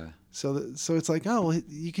 Yeah. So it's like, oh, well,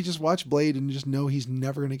 you could just watch Blade and just know he's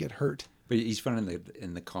never going to get hurt. But he's fun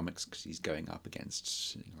in the comics because he's going up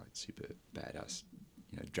against like super badass,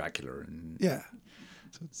 Dracula, and Yeah.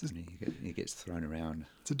 So and he gets thrown around.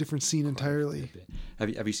 it's a different scene entirely.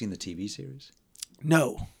 Have you seen the TV series?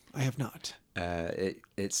 No, I have not.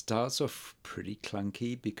 It starts off pretty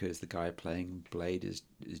clunky because the guy playing Blade is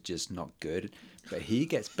just not good, but he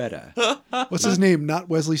gets better. What's his name? Not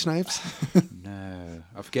Wesley Snipes? No,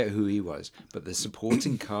 I forget who he was, but the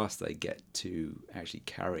supporting cast they get to actually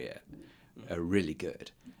carry it are really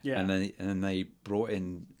good. Yeah. And then they brought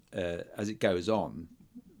in as it goes on,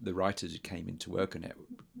 the writers who came in to work on it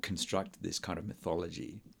constructed this kind of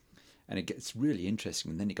mythology, and it gets really interesting.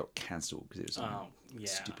 And then it got cancelled because it was a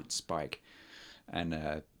stupid spike. And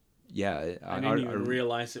I didn't even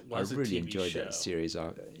realize it was I a really TV enjoyed show. that series.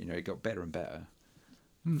 It got better and better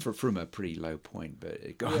from a pretty low point, but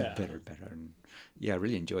it got better and better. And I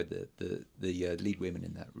really enjoyed the lead women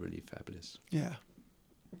in that. Really fabulous. Yeah.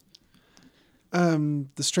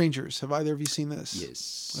 The Strangers. Have either of you seen this?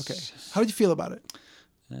 Yes. Okay. How did you feel about it?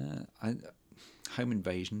 Home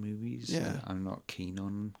invasion movies. Yeah. I'm not keen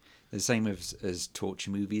on. The same as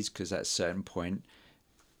torture movies, because at a certain point,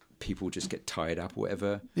 people just get tied up or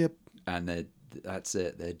whatever. Yep. And that's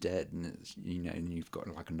it. They're dead, and and you've got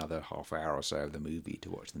like another half hour or so of the movie to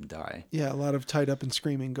watch them die. Yeah, a lot of tied up and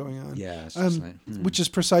screaming going on. Yeah, it's just like, which is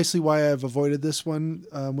precisely why I've avoided this one,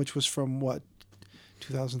 which was from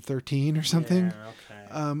 2013 or something. Yeah,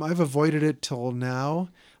 okay. I've avoided it till now.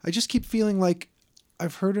 I just keep feeling like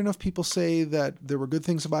I've heard enough people say that there were good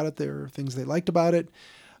things about it. There were things they liked about it.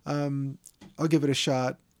 I'll give it a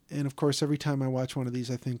shot. And of course, every time I watch one of these,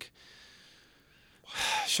 I think,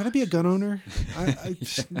 should I be a gun owner?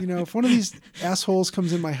 If one of these assholes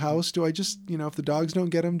comes in my house, do I just, if the dogs don't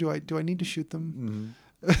get them, do I need to shoot them?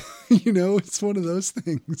 It's one of those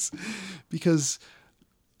things, because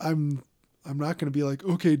I'm not going to be like,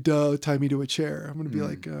 okay, duh, tie me to a chair. I'm going to be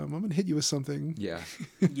like, I'm going to hit you with something. Yeah.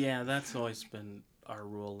 Yeah, that's always been our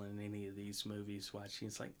rule in any of these movies watching.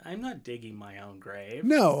 It's like, I'm not digging my own grave.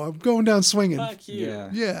 No, I'm going down swinging. Fuck you. Yeah.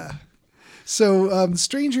 Yeah. So,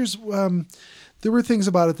 Strangers, there were things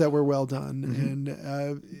about it that were well done,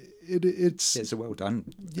 and it's It's a well done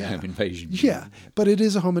Yeah. home invasion. yeah, but it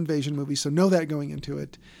is a home invasion movie, so know that going into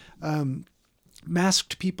it.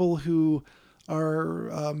 Masked people who are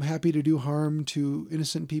happy to do harm to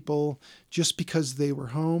innocent people just because they were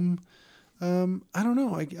home. I don't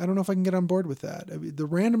know. I don't know if I can get on board with that. I mean, the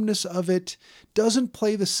randomness of it doesn't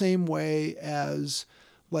play the same way as,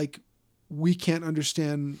 like, we can't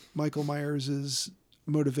understand Michael Myers'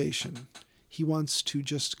 motivation. He wants to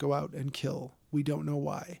just go out and kill. We don't know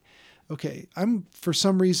why. Okay, I'm, for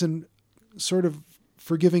some reason, sort of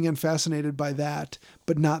forgiving and fascinated by that,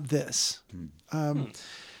 but not this.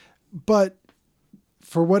 But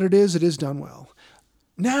for what it is done well.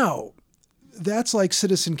 Now, that's like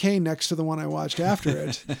Citizen Kane next to the one I watched after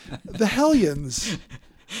it. The Hellions.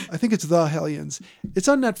 I think it's The Hellions. It's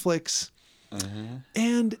on Netflix.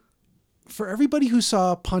 And for everybody who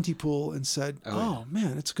saw Pontypool and said, oh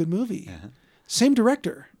man, it's a good movie. Same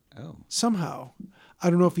director. Oh. Somehow. I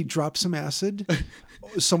don't know if he dropped some acid.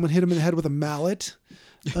 Someone hit him in the head with a mallet.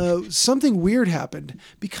 Something weird happened,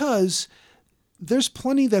 because there's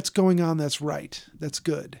plenty that's going on that's right. That's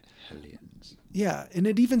good. Hellions. Yeah, and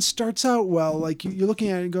it even starts out well. Like, you're looking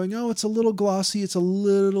at it and going, oh, it's a little glossy. It's a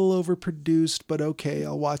little overproduced, but okay,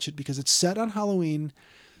 I'll watch it because it's set on Halloween.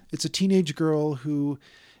 It's a teenage girl who,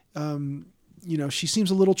 she seems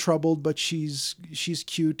a little troubled, but she's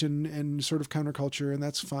cute and sort of counterculture, and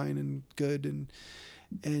that's fine and good.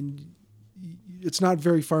 And it's not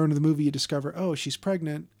very far into the movie you discover, oh, she's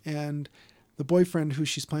pregnant, and the boyfriend who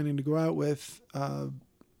she's planning to go out with,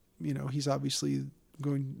 he's obviously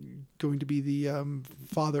going to be the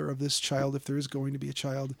father of this child, if there is going to be a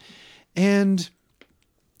child. And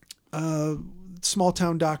small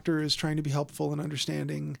town doctor is trying to be helpful and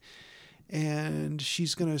understanding, and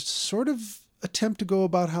she's going to sort of attempt to go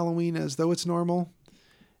about Halloween as though it's normal.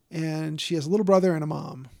 And she has a little brother and a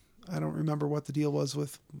mom. I don't remember what the deal was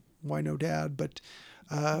with why no dad, but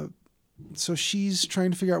so she's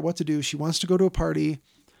trying to figure out what to do. She wants to go to a party.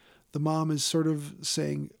 The mom is sort of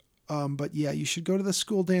saying, but yeah, you should go to the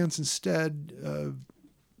school dance instead.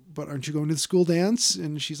 But aren't you going to the school dance?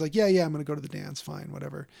 And she's like, yeah, I'm going to go to the dance. Fine,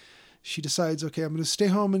 whatever. She decides, okay, I'm going to stay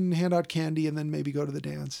home and hand out candy and then maybe go to the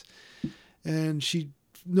dance. And she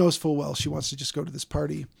knows full well she wants to just go to this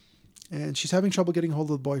party. And she's having trouble getting hold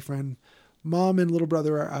of the boyfriend. Mom and little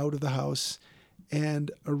brother are out of the house, and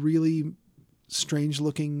a really strange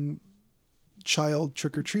looking child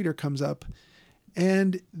trick-or-treater comes up.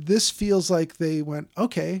 And this feels like they went,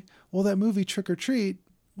 okay, well, that movie Trick or Treat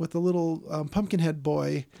with the little pumpkinhead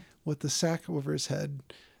boy with the sack over his head,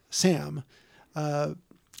 Sam,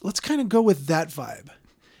 let's kind of go with that vibe.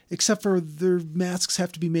 Except for their masks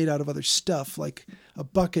have to be made out of other stuff, like a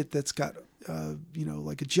bucket that's got,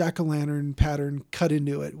 like a jack-o'-lantern pattern cut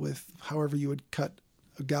into it with however you would cut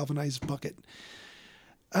a galvanized bucket.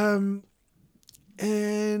 And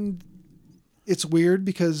it's weird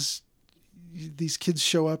because these kids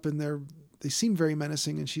show up and they seem very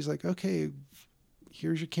menacing, and she's like, okay,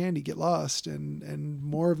 here's your candy, get lost. And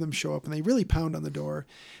more of them show up and they really pound on the door.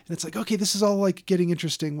 And it's like, okay, this is all like getting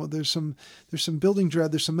interesting. Well, there's some building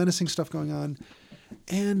dread. There's some menacing stuff going on.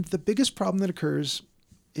 And the biggest problem that occurs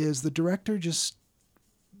is the director just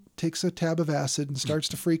takes a tab of acid and starts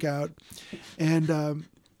to freak out. And,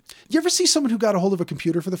 you ever see someone who got a hold of a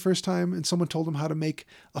computer for the first time and someone told them how to make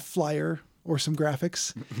a flyer or some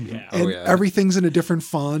graphics? Yeah. And everything's in a different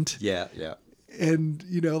font. Yeah. And,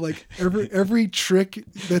 like every trick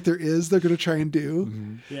that there is, they're going to try and do.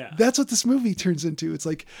 Mm-hmm. Yeah. That's what this movie turns into. It's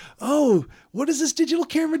like, oh, what does this digital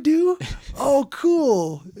camera do? Oh,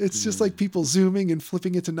 cool. It's just like people zooming and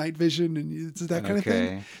flipping it to night vision and it's that kind of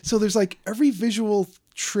thing. So there's like every visual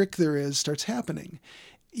trick there is starts happening.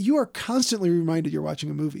 You are constantly reminded you're watching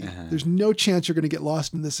a movie. There's no chance you're going to get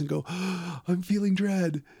lost in this and go, oh, I'm feeling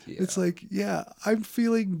dread. Yeah. It's like, yeah, I'm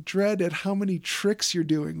feeling dread at how many tricks you're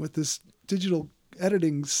doing with this digital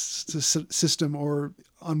editing system or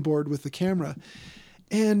on board with the camera.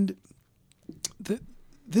 And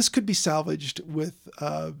this could be salvaged with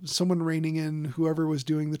someone reining in whoever was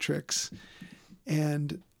doing the tricks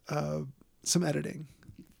and some editing.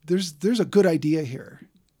 There's a good idea here.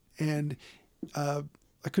 And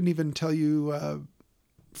I couldn't even tell you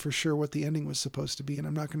for sure what the ending was supposed to be, and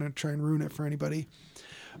I'm not going to try and ruin it for anybody.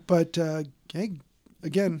 But hey,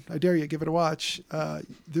 again, I dare you, give it a watch.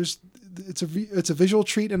 It's a visual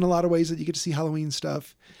treat in a lot of ways that you get to see Halloween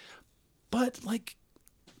stuff, but like,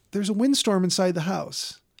 there's a windstorm inside the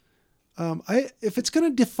house. If it's going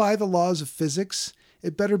to defy the laws of physics,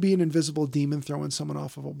 it better be an invisible demon throwing someone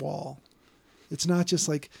off of a wall. It's not just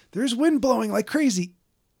like there's wind blowing like crazy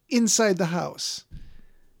inside the house,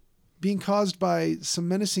 being caused by some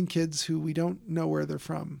menacing kids who we don't know where they're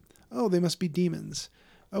from. Oh, they must be demons.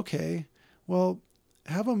 Okay, well,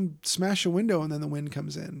 have them smash a window and then the wind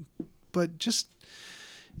comes in. But just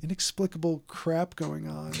inexplicable crap going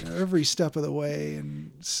on every step of the way,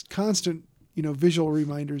 and constant, visual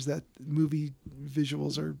reminders that movie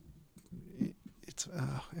visuals are. It's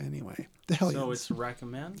anyway. The hell. So it's a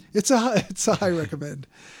recommend. It's a high recommend.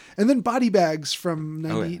 And then Body Bags from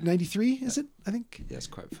 93, is it? I think. Yeah, it's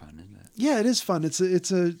quite fun, isn't it? Yeah, it is fun. It's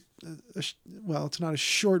not a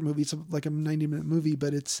short movie. It's like a 90-minute movie,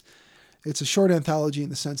 but it's a short anthology in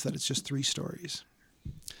the sense that it's just 3 stories.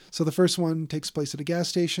 So the first one takes place at a gas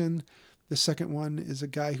station. The second one is a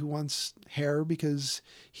guy who wants hair because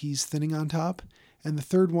he's thinning on top. And the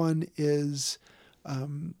third one is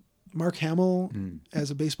Mark Hamill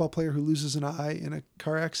as a baseball player who loses an eye in a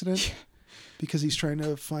car accident because he's trying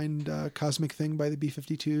to find Cosmic Thing by the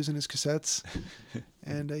B-52s in his cassettes.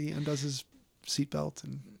 And he undoes his seatbelt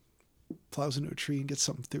and plows into a tree and gets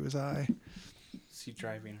something through his eye. Is he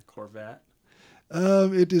driving a Corvette?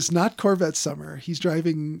 It is not Corvette summer. He's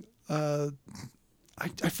driving.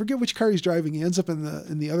 I forget which car he's driving. He ends up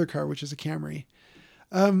in the other car, which is a Camry.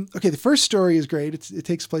 Okay, the first story is great. It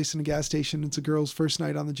takes place in a gas station. It's a girl's first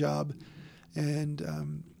night on the job,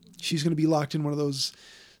 and she's going to be locked in one of those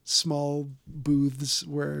small booths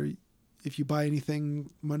where if you buy anything,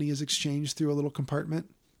 money is exchanged through a little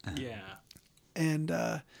compartment. Yeah.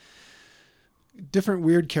 And different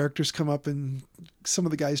weird characters come up, and some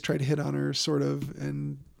of the guys try to hit on her, sort of.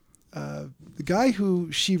 And the guy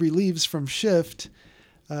who she relieves from shift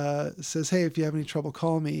says, "Hey, if you have any trouble,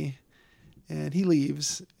 call me." And he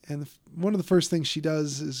leaves. And one of the first things she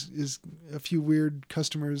does is a few weird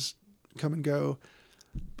customers come and go.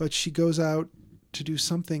 But she goes out to do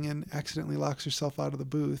something and accidentally locks herself out of the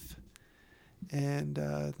booth. And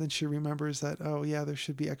then she remembers that, oh, yeah, there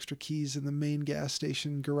should be extra keys in the main gas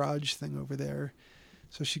station garage thing over there.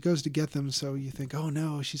 So she goes to get them. So you think, oh,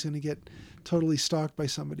 no, she's going to get totally stalked by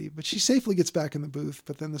somebody. But she safely gets back in the booth.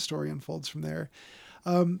 But then the story unfolds from there.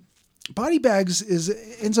 Body Bags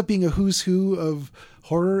ends up being a who's who of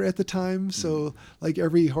horror at the time. So like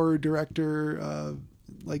every horror director,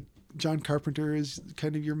 like John Carpenter is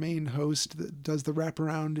kind of your main host that does the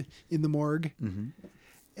wraparound in the morgue. Mm-hmm.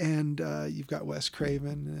 And you've got Wes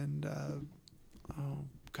Craven and,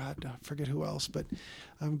 I forget who else. But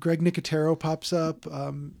Greg Nicotero pops up.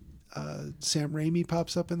 Sam Raimi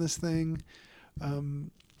pops up in this thing.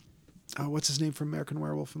 What's his name from American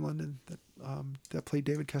Werewolf in London that played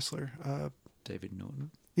David Kessler? David Norton.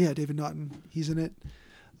 Yeah, David Naughton. He's in it.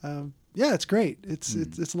 Yeah, it's great. It's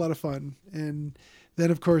a lot of fun. And then,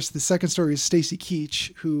 of course, the second story is Stacy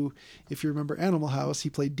Keach, who, if you remember Animal House, he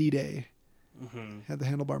played D-Day. Mm-hmm. Had the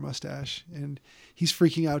handlebar mustache, and he's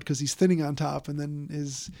freaking out because he's thinning on top, and then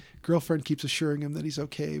his girlfriend keeps assuring him that he's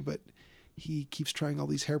okay, but he keeps trying all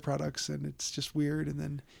these hair products, and it's just weird. And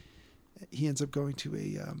then he ends up going to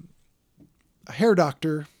a hair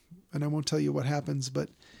doctor, and I won't tell you what happens, but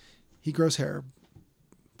he grows hair,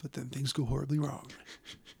 but then things go horribly wrong.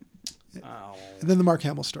 Oh. And then the Mark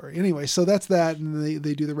Hamill story. Anyway, so that's that, and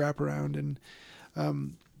they do the wraparound, and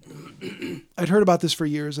I'd heard about this for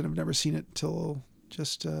years, and I've never seen it till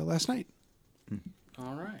just last night.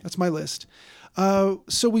 All right. That's my list.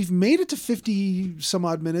 So we've made it to 50 some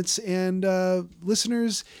odd minutes, and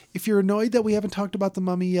listeners, if you're annoyed that we haven't talked about The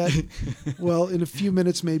Mummy yet, well, in a few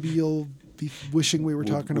minutes maybe you'll be wishing we were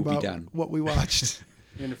talking about what we watched.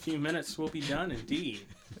 In a few minutes we'll be done, indeed.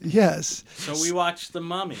 Yes. So we watched The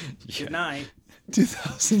Mummy. Good night.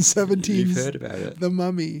 2017. You've heard about it. The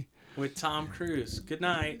Mummy. With Tom Cruise. Good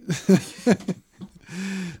night.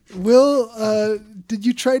 Will, did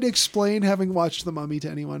you try to explain having watched The Mummy to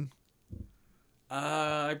anyone?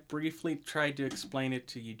 I briefly tried to explain it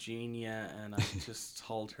to Eugenia, and I just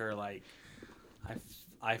told her, like,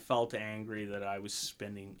 I felt angry that I was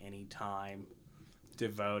spending any time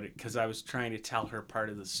devoted, because I was trying to tell her part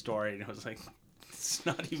of the story, and I was like, it's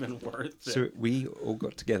not even worth it. So we all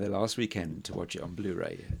got together last weekend to watch it on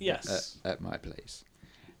Blu-ray. Yes. At my place.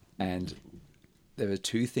 And there were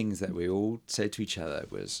two things that we all said to each other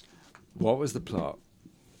was, what was the plot?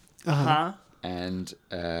 Uh-huh. And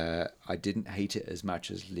I didn't hate it as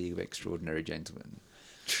much as League of Extraordinary Gentlemen.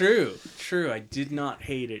 True. I did not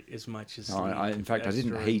hate it as much as. No, in fact, I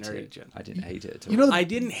didn't hate Extraordinary it. Gentleman. I didn't hate it at all. You know, I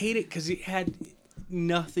didn't hate it because it had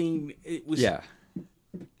nothing. It was yeah.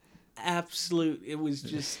 absolute. It was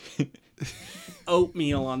just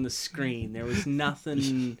oatmeal on the screen. There was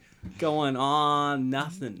nothing going on.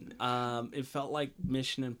 Nothing. It felt like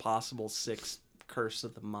Mission Impossible 6: Curse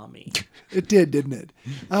of the Mummy. it did, didn't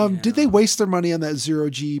it? Did they waste their money on that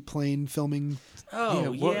zero-G plane filming?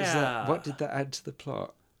 Oh What was yeah. that? What did that add to the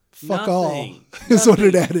plot? Fuck Nothing. all is what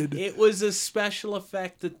it Nothing. added. It was a special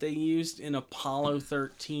effect that they used in Apollo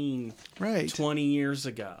 13 Right. 20 years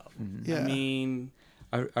ago. Yeah. I mean,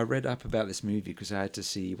 I read up about this movie because I had to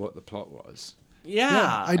see what the plot was.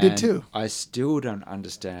 yeah. I did And too. I still don't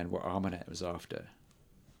understand what Armanet was after.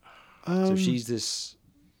 Um, So she's this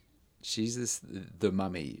the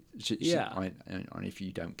mummy. Yeah. And if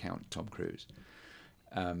you don't count Tom Cruise,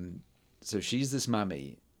 so she's this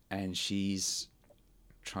mummy, and she's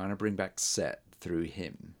trying to bring back Set through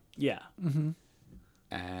him, yeah.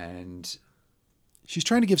 and she's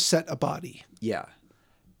trying to give Set a body. yeah,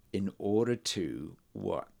 in order to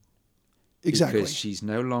what? Exactly. Because she's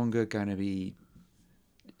no longer going to be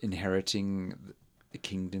inheriting the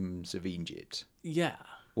kingdoms of Egypt. Yeah.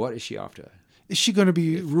 What is she after? Is she going to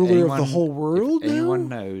be ruler of the Anyone- whole world If anyone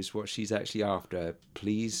now? knows what she's actually after,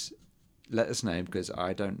 please let us know, because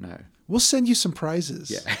I don't know. We'll send you some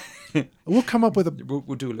prizes. Yeah. We'll come up with a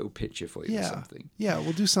We'll do a little picture for you or yeah. something. Yeah,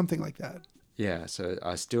 we'll do something like that. Yeah, so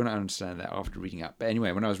I still don't understand that after reading up. But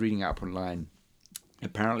anyway, when I was reading up online,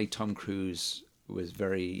 apparently Tom Cruise was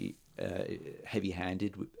very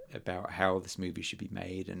heavy-handed about how this movie should be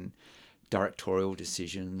made and directorial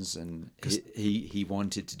decisions, and he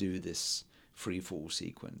wanted to do this free fall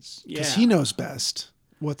sequence. Yeah. Because he knows best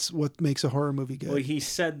what makes a horror movie good. Well, he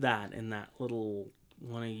said that in that little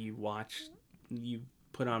one of you watched. You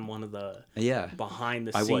put on one of the Yeah, behind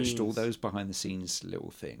the I scenes. watched all those behind-the-scenes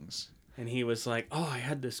little things. And he was like, "Oh, I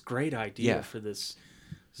had this great idea Yeah. for this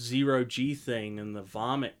zero-G thing and the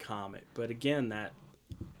vomit comet." But again, that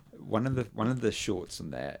One of the shorts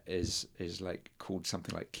in there is like called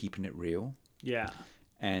something like Keeping It Real. yeah.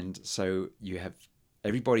 And so you have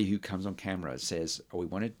everybody who comes on camera says, "Oh, we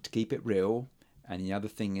wanted to keep it real." And the other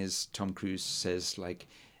thing is Tom Cruise says, like,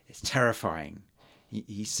 "It's terrifying."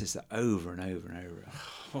 He says that over and over and over.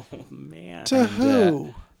 Oh man. To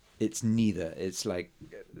who? It's neither. It's like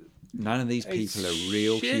none of these people are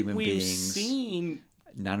real Shit human we've beings. seen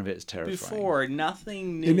None of it's terrifying. before.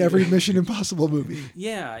 Nothing new. In every Mission Impossible movie.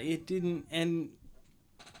 Yeah, it didn't, and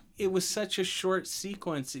it was such a short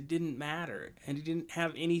sequence. It didn't matter, and it didn't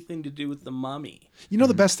have anything to do with the mummy. You know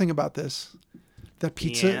the best thing about this? That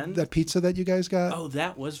pizza And? that pizza that you guys got? Oh,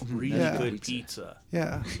 that was really Yeah. good pizza.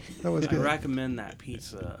 Yeah. That was I good. recommend that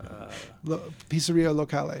pizza. Pizzeria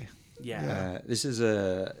Locale. Yeah. This has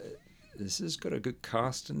got a good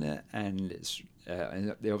cast in it, and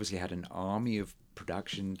and they obviously had an army of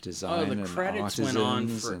production design. Oh, the and credits went on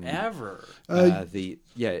artisans and, forever.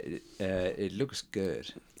 it looks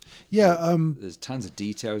good. Yeah, There's tons of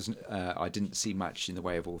details. I didn't see much in the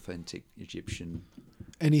way of authentic Egyptian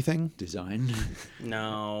anything. design,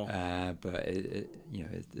 No. but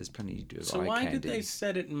there's plenty to do. With So eye why candy. did they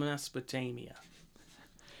set it in Mesopotamia?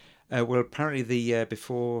 Well, apparently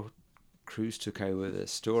before Cruise took over the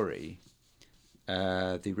story,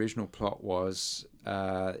 the original plot was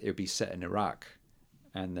it would be set in Iraq,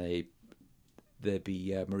 and there'd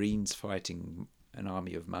be Marines fighting an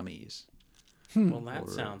army of mummies Well, that Or,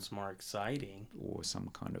 sounds more exciting. or some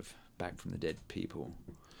kind of back from the dead people.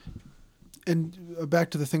 And back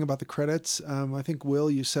to the thing about the credits. I think, Will,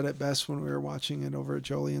 you said it best when we were watching it over at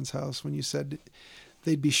Jolien's house when you said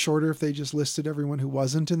they'd be shorter if they just listed everyone who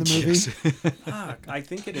wasn't in the movie. Fuck, I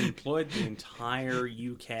think it employed the entire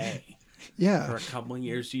UK for Yeah. a couple of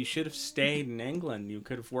years. You should have stayed in England. You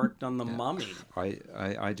could have worked on the mummy.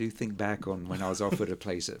 I do think back on when I was offered a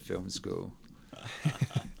place at film school.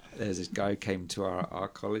 There's this guy who came to our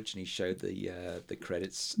college, and he showed the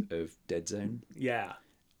credits of Dead Zone. Yeah.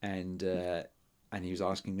 And he was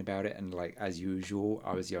asking about it, and like as usual,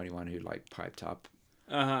 I was the only one who like piped up,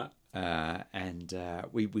 Uh-huh. and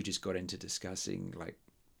we just got into discussing like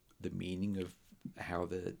the meaning of how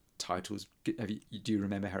the titles. Do you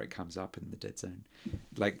remember how it comes up in the Dead Zone?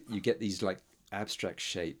 Like you get these like abstract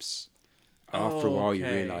shapes. After a while, you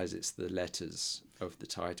Okay. realize it's the letters of the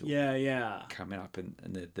title Yeah, yeah. coming up, and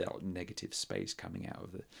the negative space coming out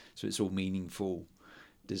of it. So it's all meaningful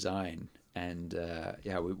design. And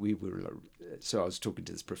we were. So I was talking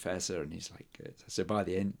to this professor, and he's like, so by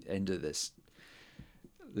the end of this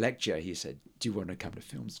lecture, he said, "Do you want to come to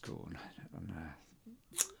film school?" And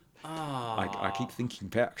I Oh. keep thinking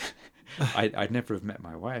back. I'd never have met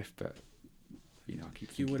my wife, but I keep You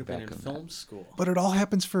thinking would have been in back on film that. school. But it all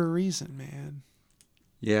happens for a reason, man.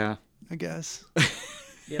 Yeah. I guess.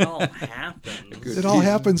 It all happens. It all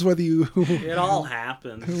happens whether you It all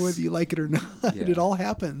happens. whether you like it or not. Yeah. It all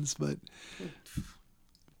happens, but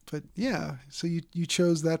yeah, so you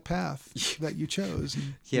chose that path that you chose.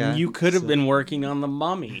 Yeah. You could have so- been working on The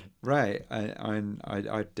Mummy. Right.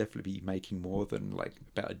 I'd definitely be making more than like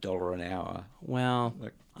about $1 an hour. Well,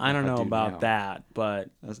 Like I don't like know do about now. that, but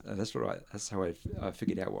That's how I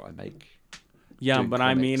figured out what I make. yeah, Doing but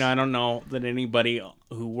I mean, comics. I don't know that anybody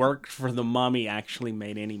who worked for The Mummy actually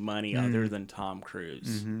made any money other than Tom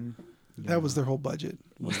Cruise. That was their whole budget.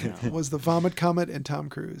 Yeah. Was the Vomit Comet and Tom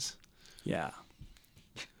Cruise. Yeah.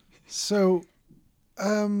 So,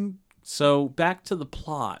 So back to the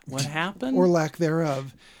plot. What happened? or lack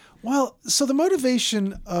thereof. Well, so the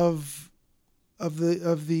motivation of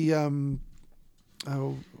the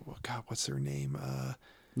oh God, what's her name?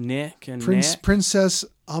 Nick and Nick. Princess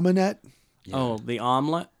Amunet. Oh, the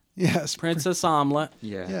omelet. Yes, Princess Omelet.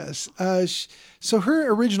 Yeah. Yes. So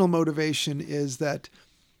her original motivation is that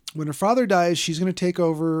when her father dies, she's going to take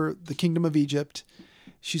over the kingdom of Egypt.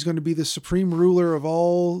 She's going to be the supreme ruler of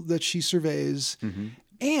all that she surveys.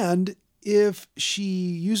 And if she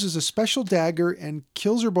uses a special dagger and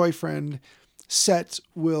kills her boyfriend, Set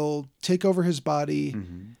will take over his body.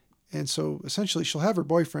 And so essentially she'll have her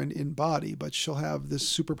boyfriend in body, but she'll have this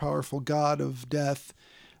super powerful god of death.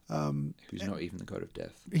 Who's not even the god of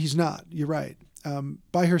death. He's not. You're right.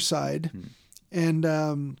 By her side,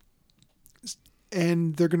 and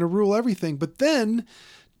they're going to rule everything. But then,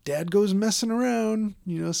 Dad goes messing around,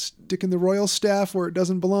 sticking the royal staff where it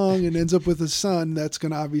doesn't belong, and ends up with a son that's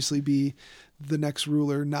going to obviously be the next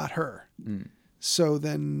ruler, not her. So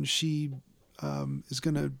then she is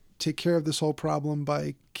going to take care of this whole problem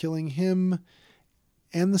by killing him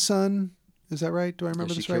and the son. Is that right? Do I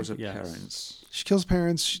remember she this right? kills her Yes. parents. She kills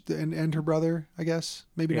parents and her brother, I guess.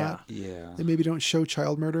 Maybe Yeah. not. Yeah. They maybe don't show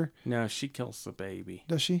child murder, No, she kills the baby.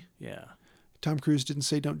 does she? Yeah. Tom Cruise didn't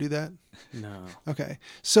say don't do that. No. Okay,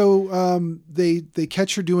 so they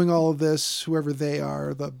catch her doing all of this. Whoever they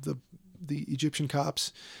are, the Egyptian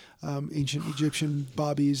cops, ancient Egyptian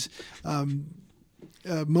bobbies,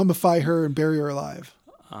 mummify her and bury her alive.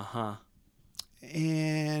 Uh-huh.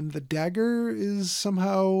 And the dagger is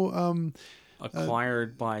somehow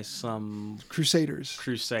Acquired by some Crusaders.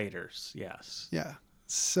 crusaders. Yes. Yeah.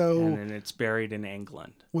 So And then it's buried in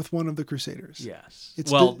England. with one of the Crusaders. Yes.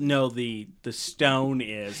 It's Well, the- no, the stone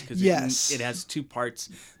is because Yes. it has two parts: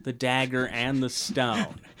 the dagger and the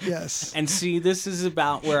stone. Yes. And see, this is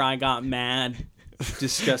about where I got mad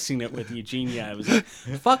discussing it with Eugenia. I was like,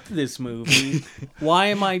 "Fuck this movie! Why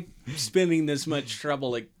am I spending this much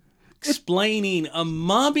trouble explaining a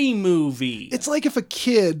mummy movie?" It's like if a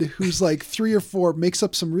kid who's like 3 or 4 makes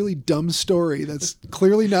up some really dumb story that's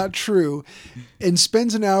clearly not true and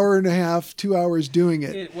spends an hour and a half, 2 hours doing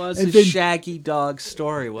it. It was and a then- Shaggy Dog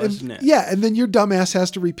story, wasn't it? Yeah, and then your dumbass has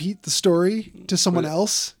to repeat the story to someone Well,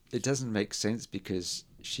 else. It doesn't make sense because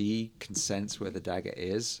she can sense where the dagger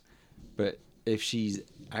is, but if she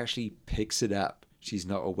actually picks it up, she's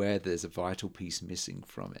not aware there's a vital piece missing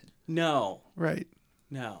from it. No. Right.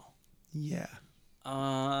 No. Yeah.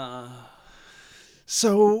 Uh,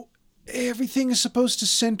 So everything is supposed to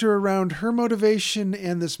center around her motivation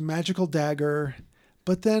and this magical dagger,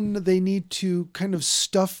 but then they need to kind of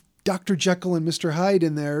stuff Dr. Jekyll and Mr. Hyde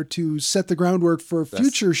in there to set the groundwork for That's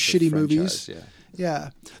future the shitty movies. franchise, Yeah. Yeah.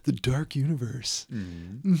 The Dark Universe.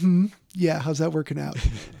 Mm-hmm. Yeah. How's that working out?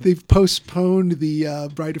 They've postponed the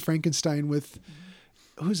Bride of Frankenstein with,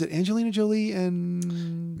 who's it? Angelina Jolie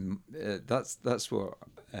and That's what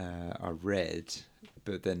I read,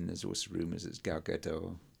 but then there's also rumors it's Gal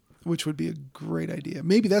Gadot. which would be a great idea.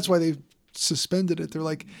 Maybe that's why they suspended it. They're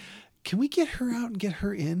like, can we get her out and get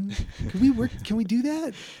her in? Can we work? Can we do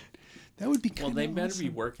that? That would be kind well, of they better awesome. be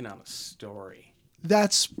working on a story.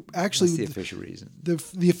 That's actually That's the official reason.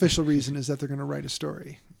 the official reason is that they're going to write a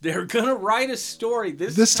story They're gonna write a story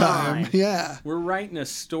this time. Yeah. We're writing a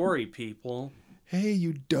story, people. Hey,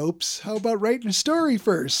 you dopes! How about writing a story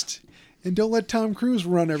first, and don't let Tom Cruise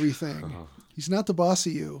run everything. He's not the boss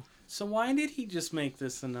of you. So why did he just make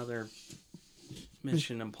this another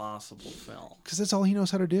Mission Impossible film? Because that's all he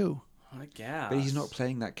knows how to do. I guess. But he's not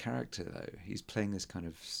playing that character though. He's playing this kind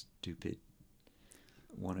of stupid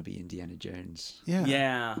wannabe Indiana Jones. Yeah.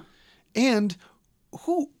 Yeah. And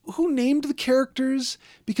who named the characters?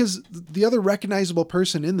 Because the other recognizable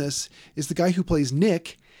person in this is the guy who plays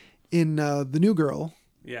Nick in The New Girl.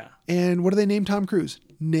 Yeah. And what do they name Tom Cruise?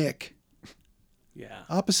 Nick. Yeah.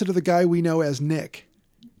 Opposite of the guy we know as Nick.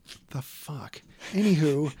 The fuck.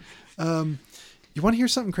 Anywho, You want to hear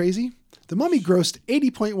something crazy? The Mummy grossed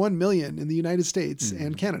 $80.1 million in the United States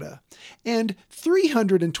and Canada, and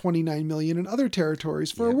 $329 million in other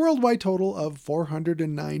territories for a worldwide total of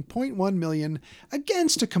 $409.1 million,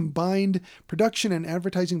 against a combined production and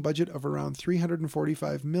advertising budget of around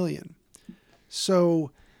 $345 million.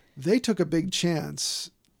 So they took a big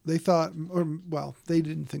chance. They thought, they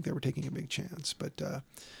didn't think they were taking a big chance, but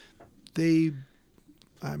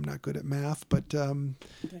I'm not good at math, but They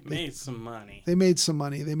made some money. they made some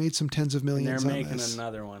money. They made some tens of And millions they're on making this.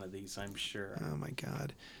 another one of these, I'm sure. Oh my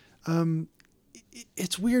God.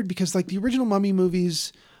 It's weird because like the original Mummy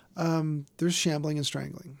movies, there's shambling and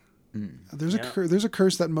strangling. There's a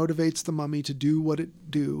curse that motivates the mummy to do what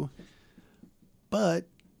it do. But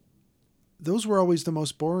those were always the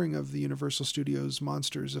most boring of the Universal Studios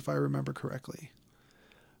monsters, if I remember correctly.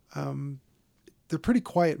 They're pretty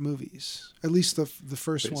quiet movies, at least the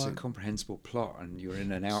first But it's one. a comprehensible plot, and you're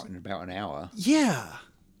in and out in about an hour. Yeah,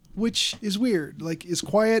 which is weird. Like, as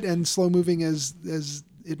quiet and slow moving as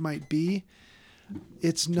it might be,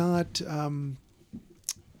 it's not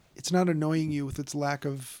annoying you with its lack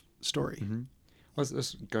of story. Mm-hmm. Well,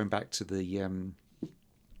 that's going back to the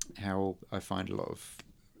how I find a lot of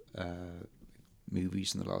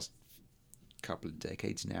movies in the last couple of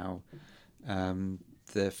decades now,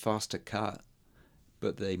 they're faster cut,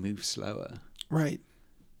 but they move slower. Right.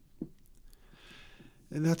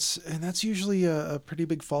 And that's usually a pretty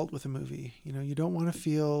big fault with a movie. You know, you don't want to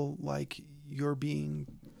feel like you're being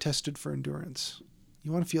tested for endurance.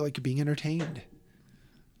 You want to feel like you're being entertained.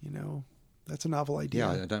 You know, that's a novel idea.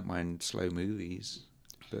 Yeah, I don't mind slow movies,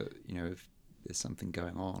 but you know, if there's something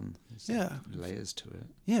going on, there's layers to it.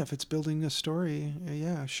 Yeah, if it's building a story,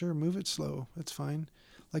 yeah, sure, move it slow. That's fine.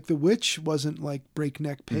 Like The Witch wasn't like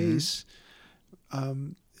breakneck pace.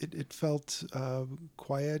 It felt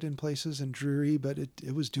quiet in places and dreary, but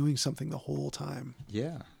it was doing something the whole time.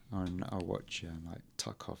 Yeah, I'll watch like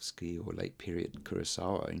Tarkovsky or late period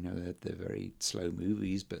Kurosawa. You know, they're very slow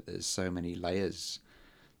movies, but there's so many layers,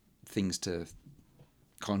 things to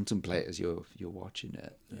contemplate as you're watching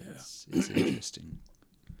it. It's interesting.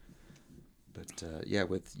 But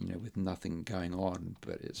with nothing going on,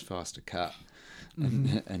 but it's faster cut,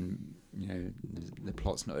 and you know the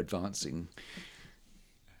plot's not advancing.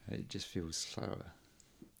 It just feels slower.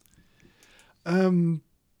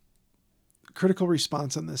 Critical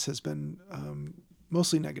response on this has been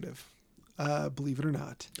mostly negative, believe it or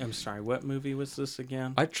not. I'm sorry, what movie was this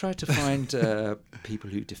again? I tried to find people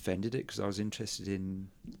who defended it because I was interested in.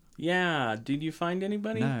 Yeah, did you find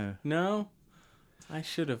anybody? No. No? I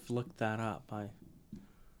should have looked that up.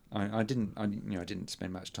 I didn't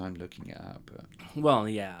spend much time looking it up. But Well,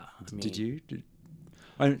 yeah. I mean, did you?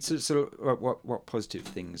 So what positive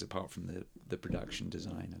things apart from the production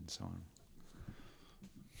design and so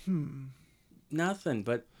on? Nothing,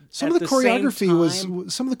 but Some of the choreography,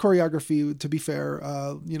 to be fair,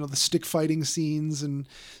 the stick fighting scenes and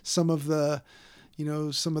some of the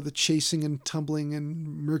chasing and tumbling and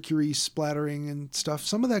mercury splattering and stuff.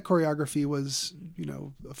 Some of that choreography was,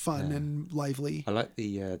 fun and lively. I like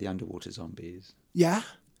the underwater zombies. Yeah.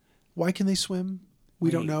 Why can they swim? We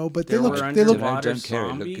don't know, but they there look. were They look. underwater I don't care. It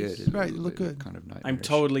looked zombies? good. Right, it looked good. Kind of nightmarish. I'm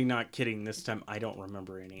totally not kidding this time. I don't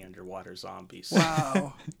remember any underwater zombies.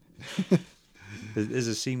 Wow. There's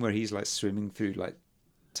a scene where he's like swimming through like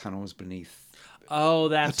tunnels beneath Oh,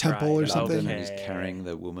 that's A temple right. or something. and he's Okay. carrying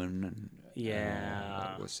the woman and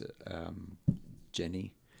Yeah. what was it,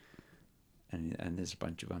 Jenny, and there's a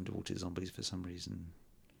bunch of underwater zombies for some reason.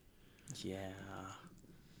 Yeah.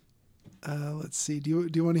 Let's see. Do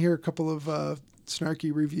you want to hear a couple of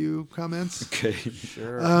snarky review comments? Okay.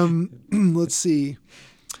 Sure. Let's see.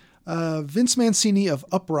 Vince Mancini of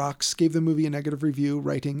Uprocks gave the movie a negative review,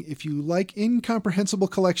 writing, "If you like incomprehensible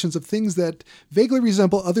collections of things that vaguely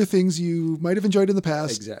resemble other things you might have enjoyed in the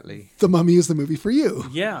past, Exactly. The Mummy is the movie for you."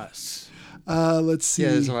 Yes. Let's see.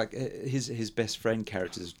 Yeah, it's like his best friend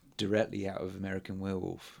character's directly out of American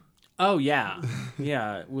Werewolf. Oh, yeah.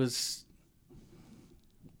 Yeah, it was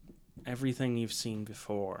everything you've seen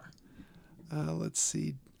before. Let's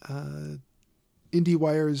see.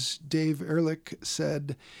 IndieWire's Dave Ehrlich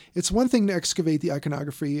said, "It's one thing to excavate the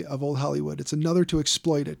iconography of old Hollywood. It's another to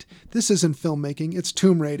exploit it. This isn't filmmaking. It's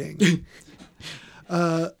tomb raiding."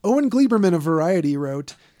 Owen Gleiberman of Variety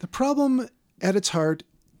wrote, "The problem at its heart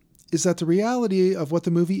is that the reality of what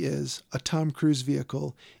the movie is, a Tom Cruise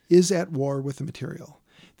vehicle, is at war with the material.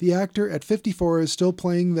 The actor at 54 is still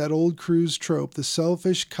playing that old Cruise trope, the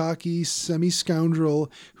selfish, cocky,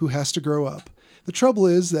 semi-scoundrel who has to grow up. The trouble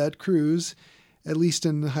is that Cruise, at least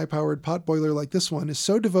in a high-powered potboiler like this one, is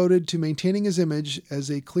so devoted to maintaining his image as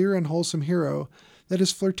a clear and wholesome hero that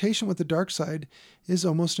his flirtation with the dark side is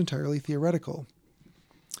almost entirely theoretical.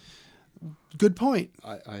 Good point.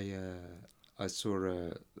 I saw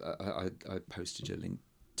I posted a link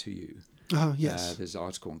to you. Yes. There's an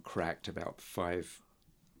article on Cracked about 5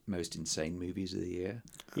 most insane movies of the year.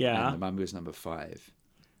 Yeah. And The Mummy was number 5.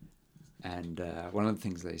 And one of the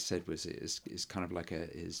things they said was is kind of like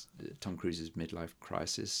is Tom Cruise's midlife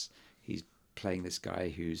crisis. He's playing this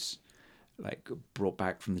guy who's like brought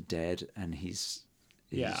back from the dead, and he's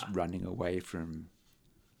running away from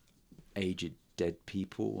aged dead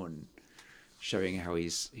people and showing how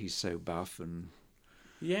he's so buff and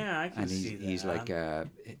Yeah, I can see that. he's like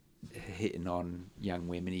hitting on young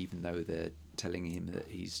women even though they're telling him that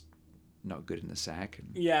he's not good in the sack.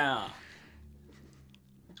 And Yeah.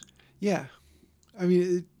 Yeah. I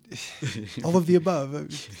mean, all of the above.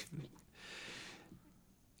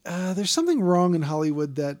 There's something wrong in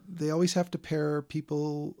Hollywood that they always have to pair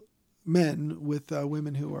men with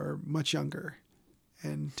women who are much younger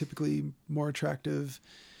and typically more attractive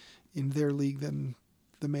in their league than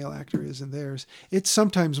the male actor is in theirs. It's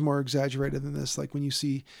sometimes more exaggerated than this. Like when you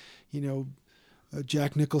see,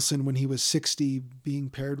 Jack Nicholson when he was 60 being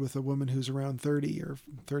paired with a woman who's around 30 or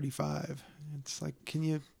 35. It's like, can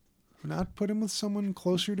you not put him with someone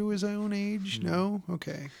closer to his own age? No?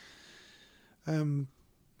 Okay.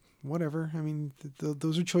 Whatever. I mean,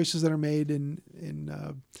 those are choices that are made in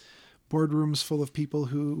boardrooms full of people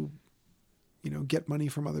who, get money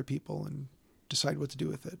from other people and decide what to do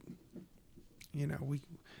with it.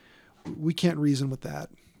 We can't reason with that.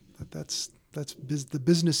 That's the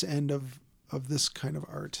business end of this kind of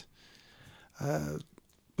art.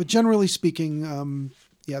 But generally speaking,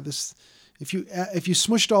 if you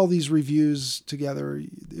smushed all these reviews together,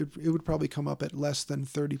 it would probably come up at less than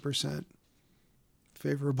 30%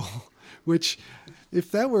 favorable, which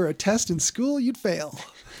if that were a test in school, you'd fail.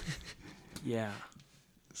 Yeah.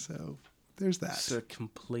 So there's that. It's a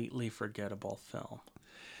completely forgettable film.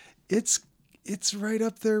 It's right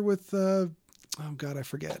up there with I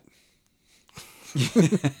forget.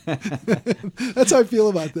 That's how I feel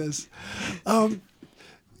about this.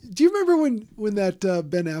 Do you remember when that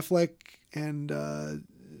Ben Affleck and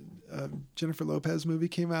Jennifer Lopez movie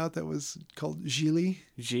came out that was called Gigli?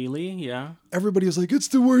 Gigli, yeah. Everybody was like, it's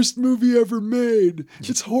the worst movie ever made.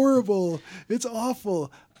 It's horrible. It's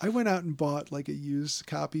awful. I went out and bought like a used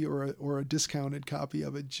copy or a discounted copy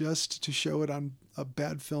of it just to show it on a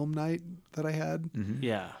bad film night that I had. Mm-hmm.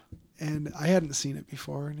 Yeah. And I hadn't seen it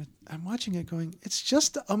before. And I'm watching it going, it's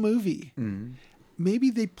just a movie. Mm-hmm. Maybe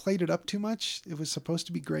they played it up too much. It was supposed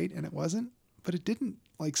to be great and it wasn't, but it didn't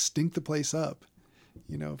like stink the place up.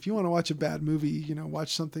 If you want to watch a bad movie,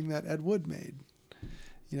 watch something that Ed Wood made.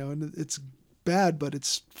 And it's bad, but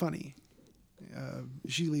it's funny.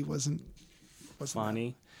 Gigli wasn't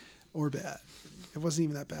funny or bad. It wasn't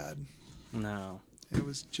even that bad. No. It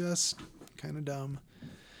was just kind of dumb.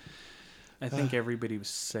 I think everybody was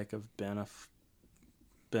sick of Ben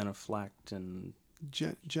Affleck and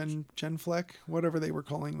Jen Fleck, whatever they were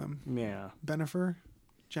calling them. Yeah. Benifer?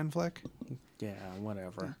 Jen Fleck? Yeah,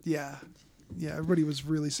 whatever. Yeah. Yeah, everybody was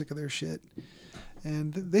really sick of their shit.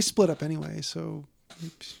 And they split up anyway, so,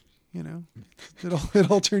 it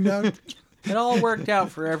all turned out. It all worked out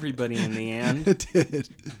for everybody in the end. It did.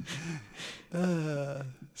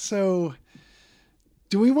 So,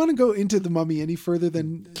 do we want to go into The Mummy any further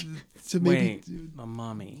than to maybe... Wait, The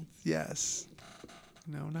Mummy. Yes.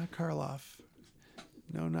 No, not Karloff.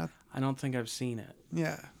 No, not... I don't think I've seen it.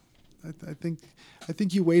 Yeah. I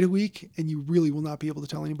think you wait a week and you really will not be able to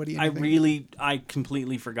tell anybody anything. I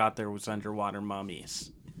completely forgot there was underwater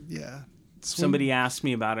mummies. Yeah. Somebody asked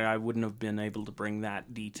me about it. I wouldn't have been able to bring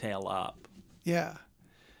that detail up. Yeah.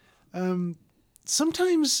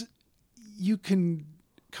 Sometimes you can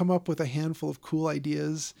come up with a handful of cool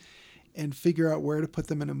ideas and figure out where to put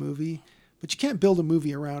them in a movie, but you can't build a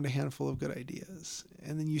movie around a handful of good ideas.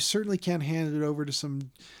 And then you certainly can't hand it over to some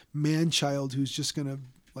man-child who's just going to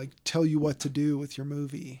tell you what to do with your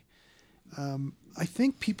movie. I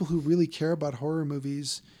think people who really care about horror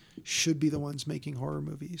movies should be the ones making horror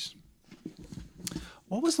movies.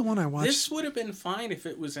 What was the one I watched? This would have been fine if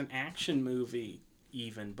it was an action movie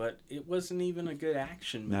even, but it wasn't even a good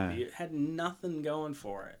action movie. No. It had nothing going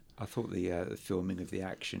for it. I thought the filming of the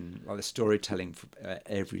action, the storytelling at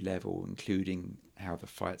every level, including how the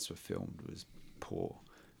fights were filmed, was poor.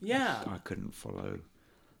 Yeah. I couldn't follow.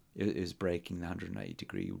 It was breaking the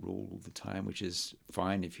 180-degree rule all the time, which is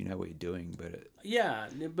fine if you know what you're doing, but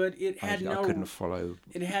it had I couldn't follow.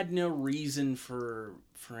 It had no reason for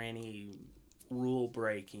any rule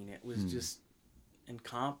breaking. It was just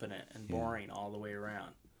incompetent and boring all the way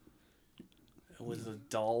around. It was a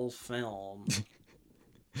dull film.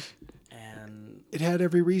 it had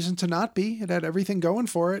every reason to not be. It had everything going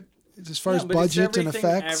for it as far as but it's budget and everything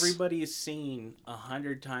effects. everybody's seen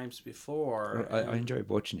 100 times before. I enjoyed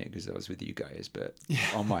watching it because I was with you guys, but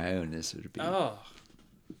on my own, this would be. I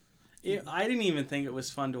didn't even think it was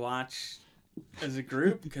fun to watch as a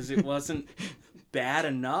group because it wasn't bad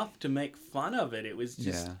enough to make fun of it. It was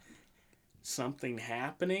just something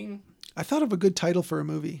happening. I thought of a good title for a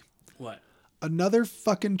movie. What? Another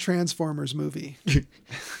fucking Transformers movie.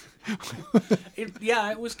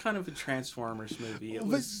 It was kind of a Transformers movie. It But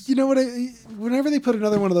was. you know what? Whenever they put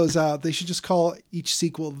another one of those out, they should just call each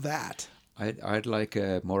sequel that. I'd like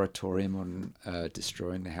a moratorium on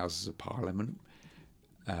destroying the Houses of Parliament.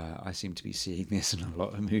 I seem to be seeing this in a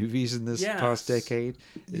lot of movies in this past decade.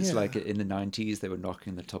 It's Yeah. like in the 90s, they were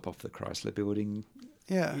knocking the top off the Chrysler building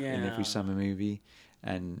Yeah. in every summer movie.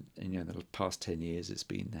 And the past 10 years, it's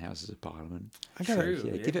been the Houses of Parliament. I gotta. True.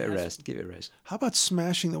 Yeah, It give it a has- rest. Give it a rest. How about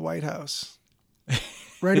smashing the White House?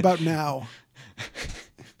 Right about now.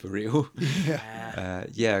 For real. Yeah.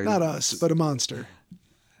 Yeah. Not us, but a monster.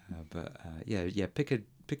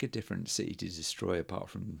 Pick a different city to destroy apart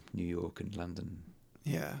from New York and London.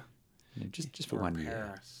 Yeah. Just for Or 1 year.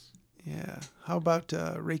 Paris. Yeah. How about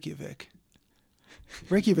Reykjavik?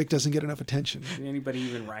 Reykjavik doesn't get enough attention. Did anybody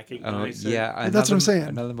even recognize it? Yeah, That's what I'm saying.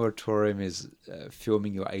 Another moratorium is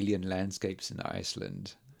filming your alien landscapes in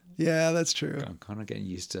Iceland. Yeah, that's true. I'm kind of getting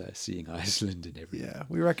used to seeing Iceland in every Yeah,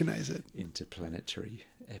 we recognize it. interplanetary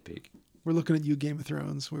epic. We're looking at you, Game of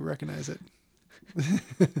Thrones. We recognize it.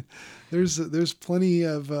 There's plenty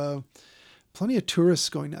of tourists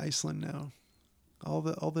going to Iceland now. All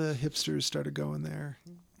the hipsters started going there,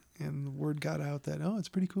 and word got out that it's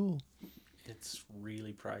pretty cool. It's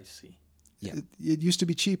really pricey. Yeah. It used to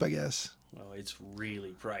be cheap, I guess. Oh, it's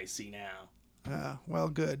really pricey now. Well,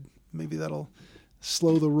 good. Maybe that'll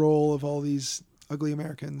slow the roll of all these ugly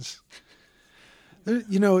Americans.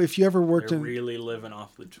 If you ever worked They're in really living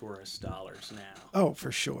off the tourist dollars now. oh,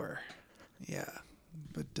 for sure, yeah.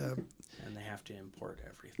 But And they have to import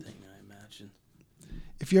everything, I imagine.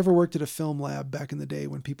 if you ever worked at a film lab back in the day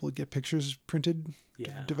when people would get pictures printed,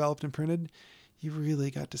 Yeah. developed and printed, you really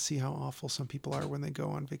got to see how awful some people are when they go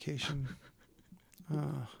on vacation.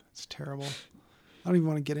 It's terrible. I don't even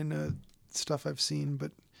want to get into stuff I've seen,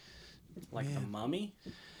 but Like The Mummy?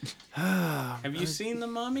 have Have you seen The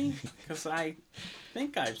Mummy? Because I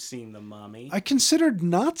think I've seen The Mummy. I considered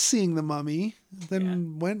not seeing The Mummy,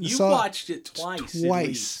 then went and You saw watched it twice. At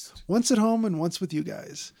least. once at home and once with you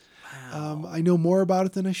guys. Wow. I know more about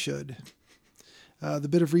it than I should. The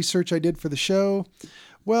bit of research I did for the show,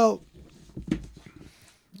 well,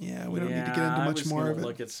 yeah, we don't need to get into much more of I was it. gonna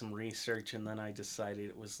look at some research, and then I decided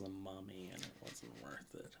it was The Mummy, and it wasn't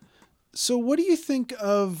worth it. So, what do you think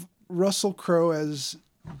of Russell Crowe as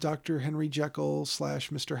Dr. Henry Jekyll /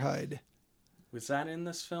 Mr. Hyde? Was that in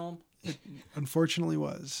this film? Unfortunately,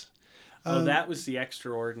 was. That was the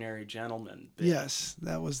Extraordinary Gentleman bit. Yes,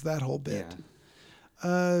 that was that whole bit.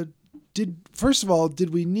 Yeah. First of all,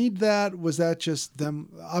 did we need that? Was that just them?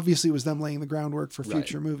 Obviously, it was them laying the groundwork for Right.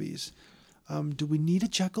 future movies. Do we need a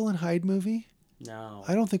Jekyll and Hyde movie? No.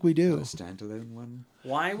 I don't think we A do. standalone one.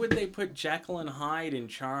 Why would they put Jekyll and Hyde in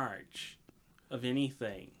charge of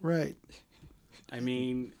anything? Right. I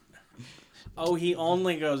mean, he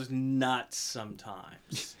only goes nuts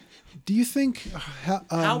sometimes. Do you think?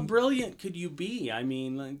 How brilliant could you be? I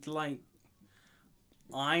mean, like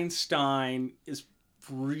Einstein is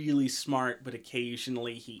really smart, but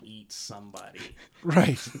occasionally he eats somebody.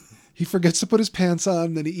 Right. He forgets to put his pants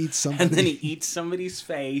on, then he eats something. And then he eats somebody's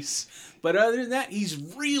face. But other than that, he's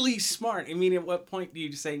really smart. I mean, at what point do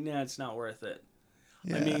you say, no, it's not worth it?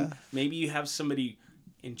 Yeah. I mean, maybe you have somebody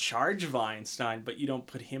in charge of Einstein, but you don't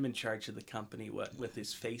put him in charge of the company with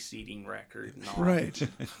his face-eating record and all. Right.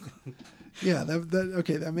 Yeah,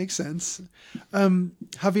 that makes sense.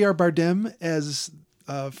 Javier Bardem as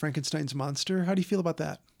Frankenstein's monster. How do you feel about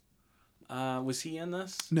that? Was he in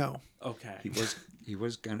this? No. Okay. He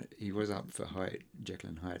was up for Hyde, Jekyll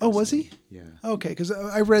and Hyde. Oh, was wasn't he? Yeah. Okay, because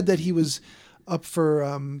I read that he was up for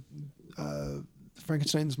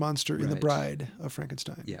Frankenstein's monster in The Right. Bride of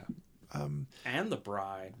Frankenstein. Yeah. And The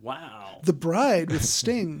Bride. Wow. The Bride with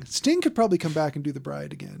Sting. Sting could probably come back and do The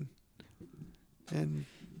Bride again. And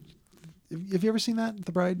have you ever seen that,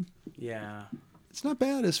 The Bride? Yeah. It's not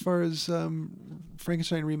bad as far as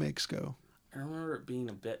Frankenstein remakes go. I remember it being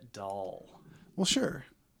a bit dull. Well, sure.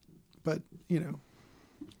 But,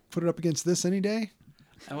 put it up against this any day.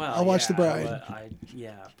 Well, I'll watch The Bride.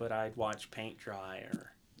 But I'd watch Paint Dry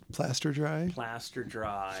or Plaster Dry. Plaster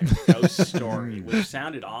Dry or Ghost Story, which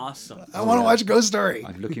sounded awesome. I want to watch Ghost Story.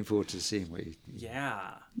 I'm looking forward to seeing what you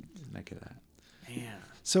Yeah. make of that. Man.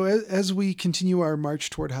 So as we continue our march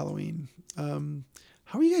toward Halloween,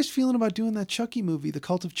 how are you guys feeling about doing that Chucky movie, The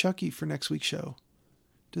Cult of Chucky, for next week's show?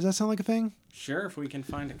 Does that sound like a thing? Sure, if we can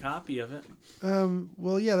find a copy of it.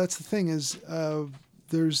 Well, yeah, that's the thing is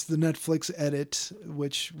there's the Netflix edit,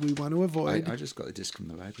 which we want to avoid. I just got the disc from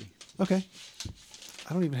the library. Okay.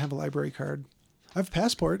 I don't even have a library card. I have a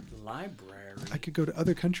passport. Library. I could go to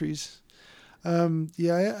other countries.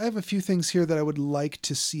 Yeah, I have a few things here that I would like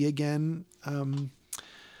to see again.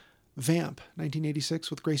 Vamp, 1986,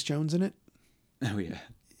 with Grace Jones in it. Oh, yeah.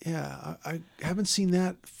 Yeah, I haven't seen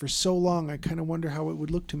that for so long. I kind of wonder how it would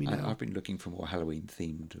look to me now. I've been looking for more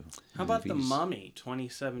Halloween-themed How about The movies. Mummy,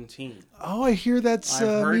 2017? Oh, I hear that's I've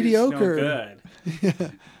heard mediocre. it's no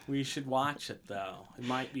good. We should watch it, though. It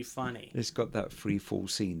might be funny. It's got that free fall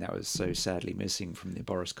scene that was so sadly missing from the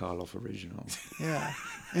Boris Karloff original. Yeah,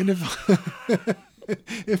 and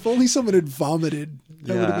if only someone had vomited,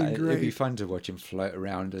 that would have been great. It'd be fun to watch him float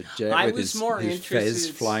around a jet I with was his, more his fez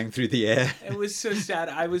interested- flying through the air. It was so sad.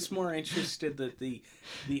 I was more interested that the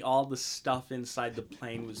all the stuff inside the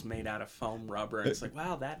plane was made out of foam rubber. And it's like,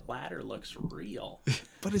 wow, that ladder looks real.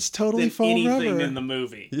 But it's totally Than foam anything rubber. in the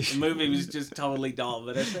movie. The movie was just totally dull.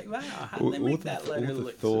 But I was like, wow, how did they make that ladder all the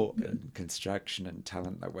look thought so good? and construction and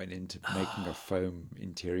talent that went into making a foam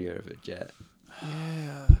interior of a jet.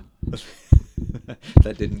 Yeah.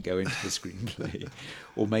 That didn't go into the screenplay,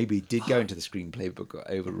 or maybe did go into the screenplay but got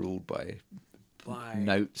overruled by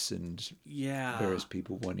notes and Yeah. various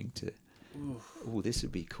people wanting to. Oh, this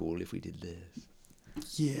would be cool if we did this.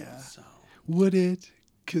 Yeah. So, Would it?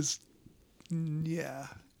 Because, yeah,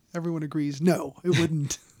 everyone agrees. No, it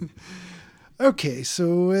wouldn't. Okay, so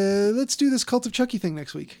let's do this Cult of Chucky thing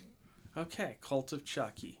next week. okay, Cult of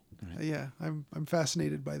Chucky. Yeah, I'm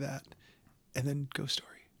fascinated by that. And then Ghost Story.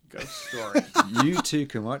 Ghost Story. You two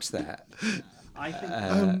can watch that. I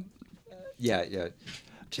think Yeah.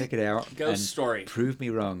 Check it out. Ghost and Story. Prove me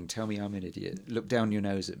wrong. Tell me I'm an idiot. Look down your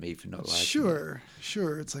nose at me for not liking it.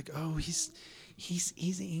 Sure. It's like, oh, he's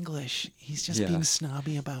English. He's just Yeah. being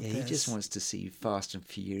snobby about Yeah, this. he just wants to see Fast and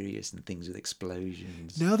Furious and things with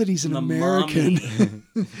explosions. Now that he's an The American,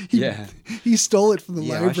 Yeah. he stole it from the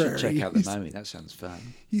Yeah, library. I should check out The Mummy. That sounds fun.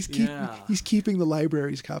 Yeah. He's keeping the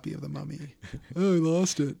library's copy of The Mummy. Oh, I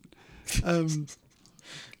lost it.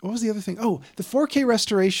 What was the other thing? Oh, the 4K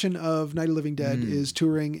restoration of Night of the Living Dead is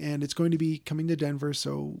touring, and it's going to be coming to Denver,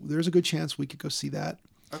 so there's a good chance we could go see that.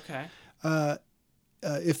 Okay.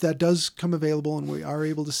 If that does come available and we are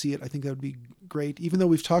able to see it, I think that would be great. Even though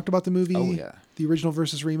we've talked about the movie, Oh, yeah. the original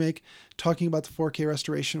versus remake, talking about the 4K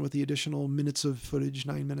restoration with the additional minutes of footage,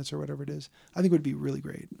 9 minutes or whatever it is, I think it would be really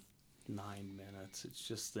great. 9 minutes. It's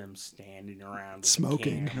just them standing around with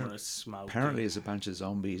Smoking. the camera, smoking. Apparently, there's a bunch of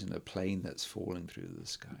zombies and a plane that's falling through the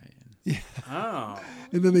sky. Oh.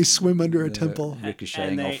 And then they swim under a And temple.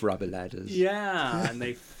 ricocheting And off rubber ladders. Yeah, and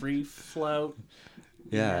they free float.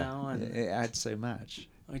 Yeah. You know, and It adds so much.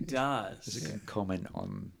 it does. There's a comment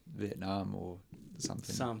on Vietnam or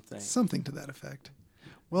something. Something to that effect.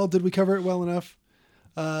 Well, did we cover it well enough?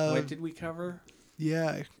 What did we cover?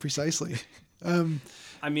 Yeah, precisely.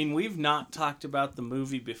 I mean, we've not talked about the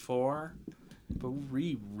movie before, but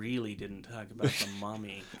we really didn't talk about the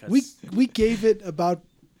Mummy. 'Cause- We gave it about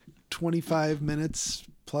 25 minutes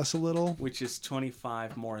plus a little. which is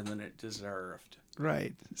 25 more than it deserved.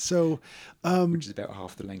 Right. So, Which is about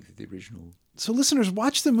half the length of the original. so listeners,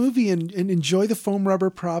 watch the movie and enjoy the foam rubber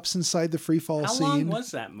props inside the free fall How scene. long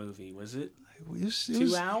was that movie? Was it It was,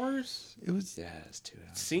 2 hours? It was Yeah, it's 2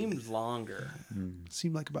 hours. Seemed longer.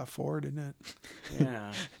 seemed like about 4, didn't it?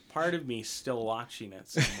 Yeah. Part of me still watching it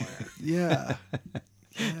somewhere. Yeah.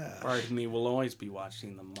 Yeah. Part of me will always be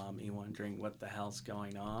watching The Mummy, wondering what the hell's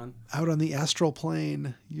going on. Out on the astral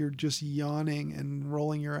plane, you're just yawning and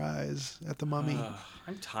rolling your eyes at the mummy. Ugh,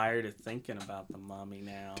 I'm tired of thinking about The Mummy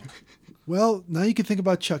now. Well, now you can think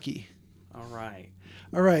about Chucky. All right.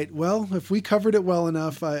 All right. Well, if we covered it well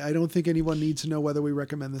enough, I don't think anyone needs to know whether we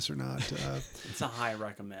recommend this or not. It's a high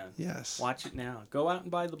recommend. Yes. Watch it now. Go out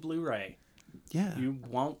and buy the Blu-ray. Yeah. You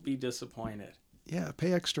won't be disappointed. Yeah.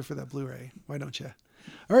 Pay extra for that Blu-ray. Why don't you?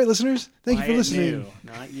 All right, listeners. Thank you for listening. New,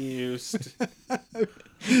 not used.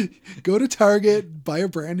 Go to Target, buy a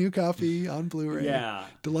brand new copy on Blu-ray. Yeah.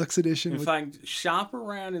 Deluxe edition. In with- fact, shop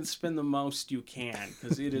around and spend the most you can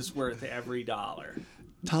because it is worth every dollar.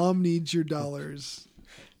 Tom needs your dollars.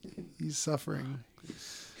 He's suffering.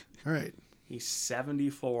 All right. He's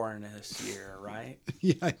 74 in this year, right?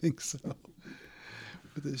 Yeah, I think so.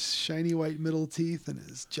 With his shiny white middle teeth and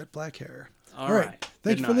his jet black hair. All right.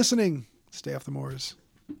 Thank Good you for night. listening. Stay off the moors.